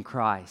identity in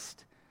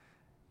Christ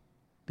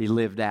be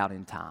lived out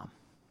in time.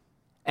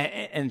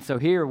 And so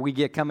here we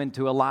come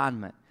into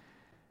alignment.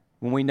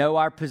 When we know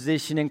our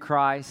position in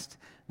Christ,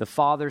 the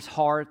Father's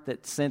heart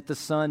that sent the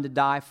Son to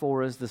die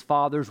for us, the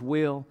Father's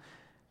will,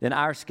 then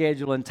our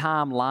schedule and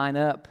time line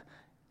up.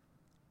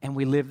 And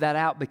we live that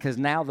out because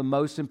now the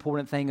most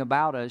important thing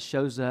about us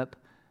shows up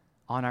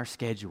on our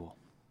schedule.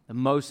 The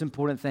most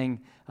important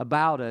thing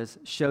about us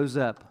shows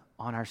up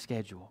on our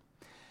schedule.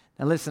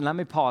 Now listen, let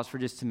me pause for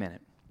just a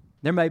minute.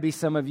 There may be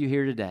some of you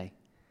here today.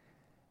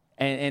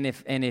 And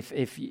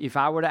if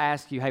I were to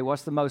ask you, hey,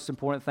 what's the most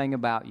important thing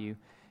about you?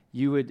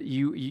 You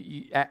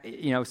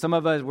know, some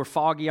of us were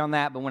foggy on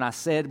that, but when I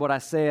said what I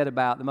said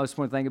about the most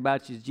important thing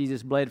about you is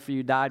Jesus bled for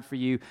you, died for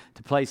you,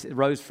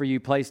 rose for you,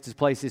 placed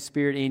His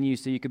Spirit in you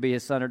so you could be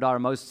His son or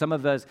daughter. Some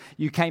of us,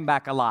 you came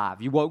back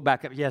alive. You woke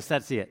back up. Yes,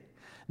 that's it.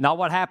 Not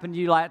what happened to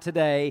you like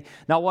today,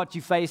 not what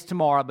you face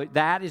tomorrow, but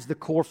that is the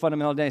core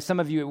fundamental day. Some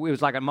of you, it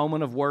was like a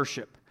moment of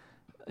worship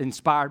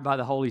inspired by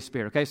the Holy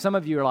Spirit. Okay, some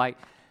of you are like,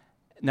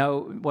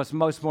 no, what's the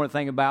most important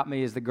thing about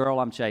me is the girl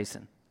I'm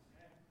chasing.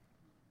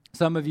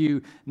 Some of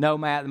you know,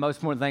 Matt, the most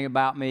important thing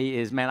about me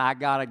is, man, I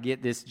got to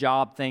get this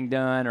job thing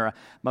done, or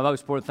my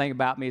most important thing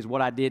about me is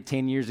what I did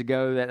 10 years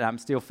ago that I'm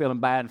still feeling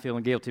bad and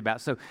feeling guilty about.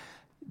 So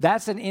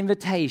that's an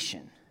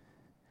invitation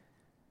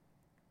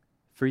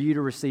for you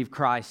to receive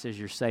Christ as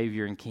your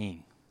Savior and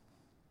King.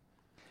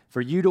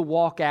 For you to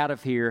walk out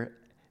of here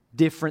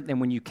different than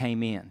when you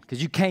came in.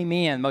 Because you came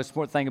in, the most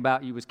important thing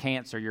about you was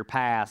cancer, your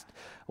past,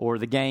 or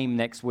the game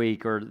next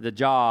week, or the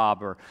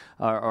job, or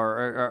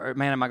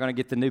man, am I going to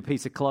get the new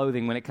piece of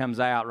clothing when it comes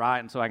out, right?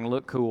 And so I can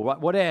look cool,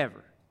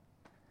 whatever.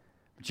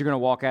 But you're going to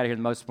walk out of here,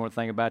 the most important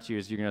thing about you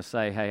is you're going to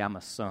say, hey, I'm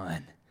a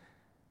son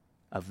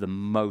of the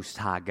Most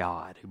High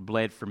God who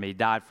bled for me,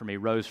 died for me,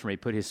 rose for me,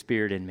 put His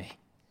Spirit in me.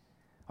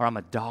 Or I'm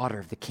a daughter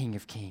of the King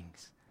of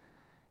Kings.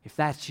 If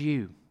that's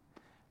you,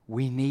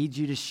 we need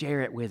you to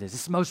share it with us.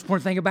 It's the most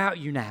important thing about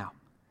you now.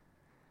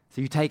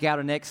 So you take out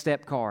a next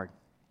step card.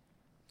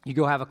 You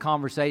go have a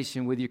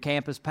conversation with your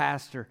campus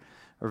pastor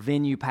or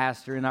venue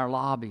pastor in our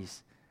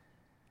lobbies.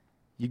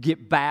 You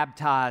get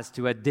baptized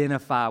to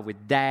identify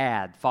with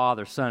Dad,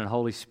 Father, Son, and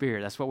Holy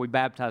Spirit. That's what we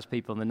baptize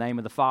people in the name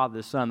of the Father,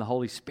 the Son, and the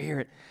Holy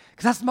Spirit.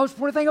 Because that's the most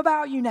important thing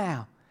about you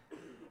now.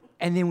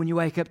 And then when you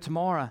wake up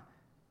tomorrow,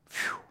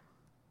 phew.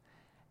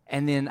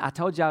 And then I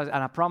told you, and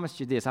I promised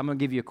you this, I'm going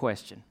to give you a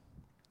question.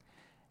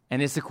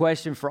 And it's a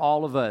question for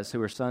all of us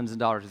who are sons and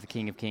daughters of the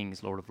King of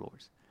Kings, Lord of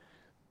Lords.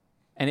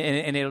 And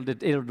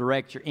it'll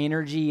direct your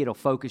energy, it'll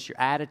focus your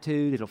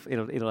attitude,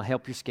 it'll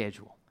help your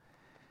schedule.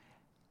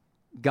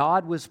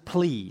 God was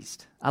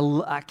pleased.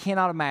 I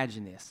cannot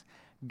imagine this.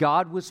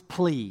 God was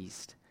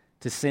pleased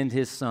to send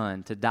His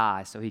Son to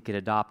die so He could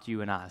adopt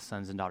you and I as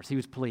sons and daughters. He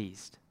was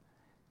pleased.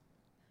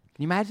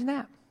 Can you imagine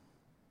that?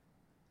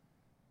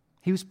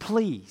 He was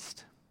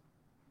pleased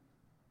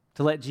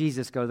to let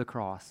Jesus go to the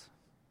cross.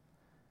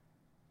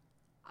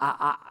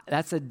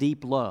 That's a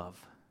deep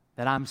love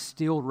that I'm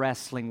still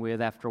wrestling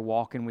with after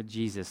walking with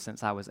Jesus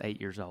since I was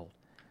 8 years old.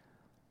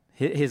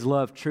 His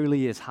love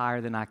truly is higher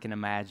than I can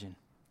imagine,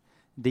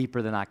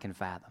 deeper than I can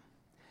fathom.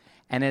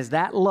 And as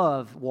that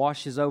love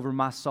washes over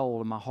my soul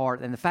and my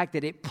heart, and the fact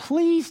that it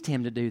pleased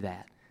Him to do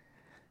that,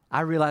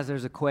 I realize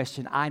there's a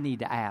question I need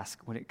to ask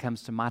when it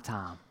comes to my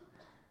time,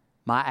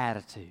 my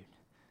attitude,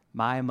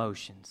 my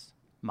emotions,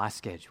 my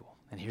schedule.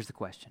 And here's the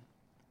question.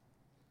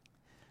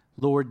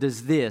 Lord,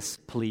 does this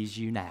please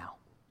You now?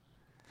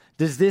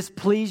 Does this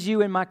please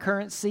You in my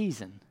current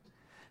season?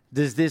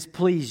 Does this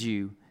please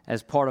You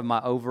as part of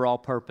my overall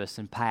purpose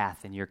and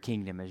path in Your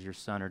kingdom as Your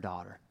son or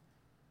daughter?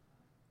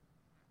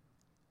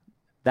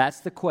 That's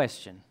the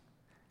question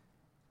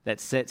that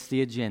sets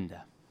the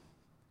agenda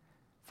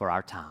for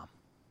our time.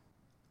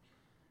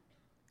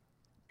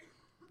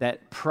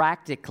 That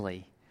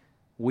practically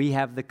we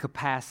have the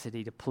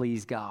capacity to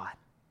please God.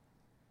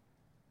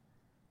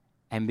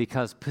 And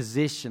because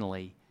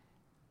positionally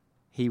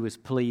He was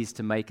pleased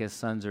to make us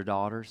sons or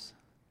daughters,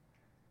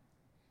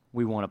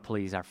 we want to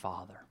please our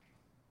Father.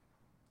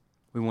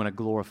 We want to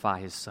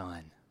glorify His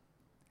Son.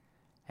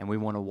 And we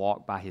want to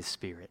walk by His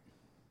Spirit.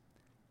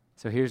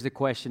 So here's the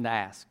question to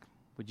ask.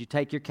 Would you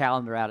take your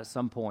calendar out at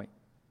some point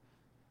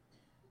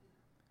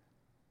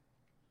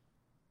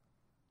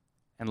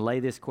and lay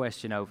this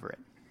question over it?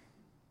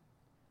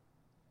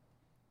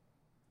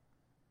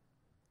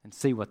 And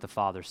see what the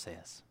Father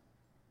says.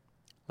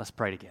 Let's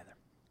pray together.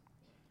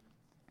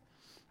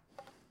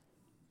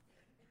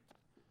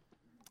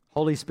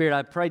 Holy Spirit,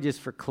 I pray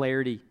just for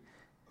clarity,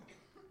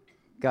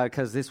 God,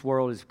 because this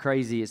world is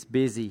crazy, it's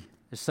busy.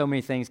 There's so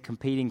many things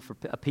competing for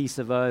a piece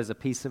of us, a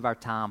piece of our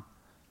time.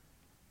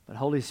 But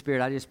Holy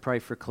Spirit, I just pray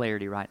for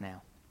clarity right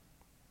now.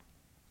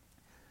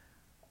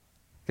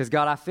 Because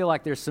God, I feel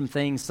like there's some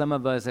things some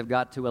of us have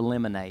got to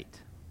eliminate.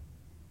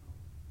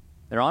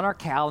 They're on our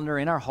calendar,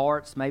 in our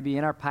hearts, maybe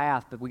in our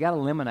path, but we got to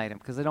eliminate them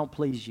because they don't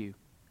please You.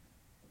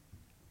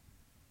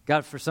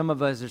 God, for some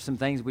of us, there's some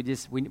things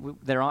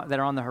that are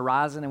on the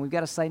horizon, and we've got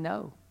to say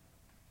no.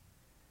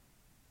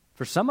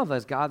 For some of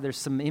us, God, there's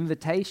some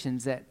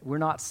invitations that we're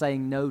not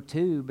saying no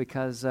to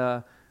because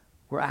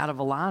we're out of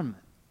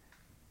alignment.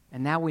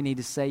 And now we need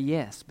to say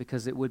yes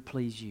because it would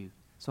please you.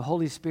 So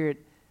Holy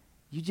Spirit,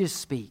 you just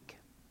speak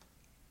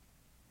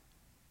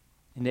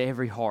into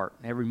every heart,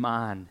 every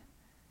mind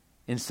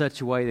in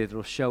such a way that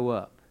it'll show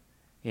up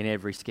in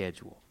every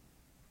schedule.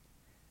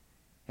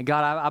 And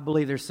God, I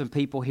believe there's some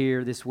people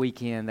here this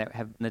weekend that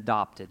have been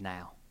adopted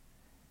now.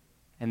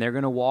 And they're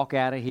going to walk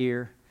out of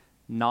here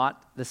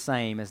not the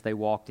same as they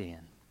walked in.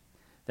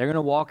 They're going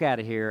to walk out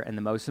of here, and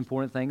the most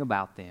important thing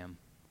about them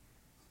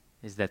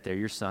is that they're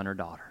your son or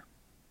daughter.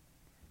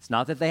 It's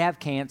not that they have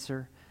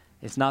cancer.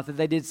 It's not that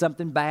they did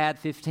something bad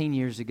 15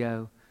 years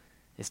ago.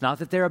 It's not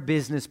that they're a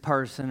business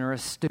person or a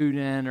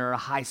student or a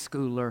high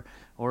schooler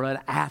or an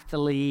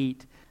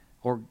athlete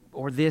or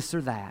this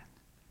or that.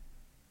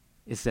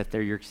 It's that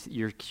they're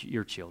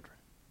your children.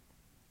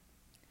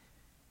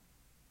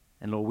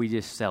 And Lord, we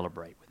just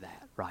celebrate with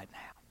that right now.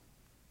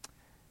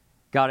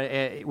 God,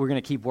 we're going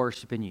to keep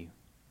worshiping you.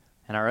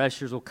 And our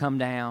ushers will come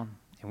down,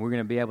 and we're going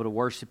to be able to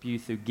worship you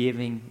through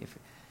giving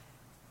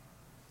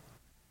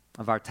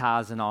of our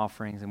tithes and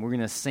offerings. And we're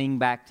going to sing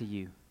back to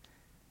you.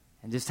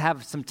 And just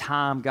have some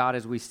time, God,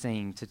 as we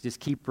sing, to just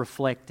keep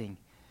reflecting.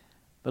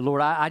 But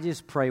Lord, I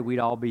just pray we'd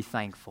all be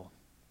thankful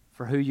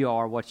for who you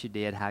are, what you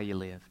did, how you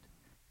lived.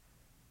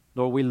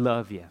 Lord, we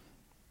love you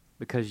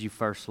because you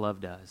first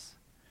loved us.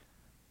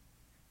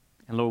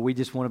 And Lord, we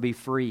just want to be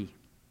free.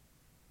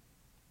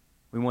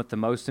 We want the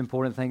most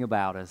important thing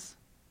about us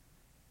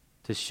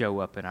to show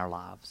up in our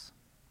lives.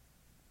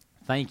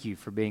 Thank you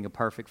for being a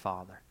perfect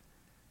Father.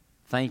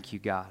 Thank you,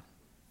 God,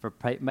 for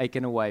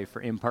making a way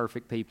for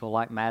imperfect people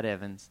like Matt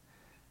Evans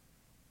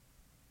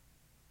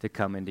to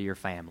come into your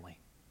family.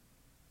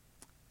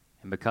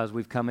 And because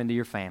we've come into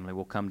your family,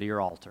 we'll come to your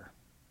altar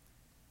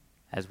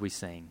as we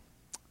sing,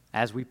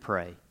 as we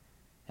pray,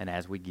 and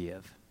as we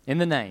give. In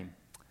the name,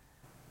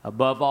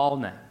 above all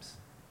names,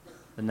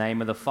 the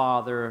name of the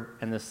Father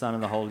and the Son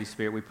and the Holy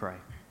Spirit, we pray.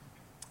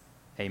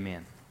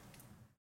 Amen.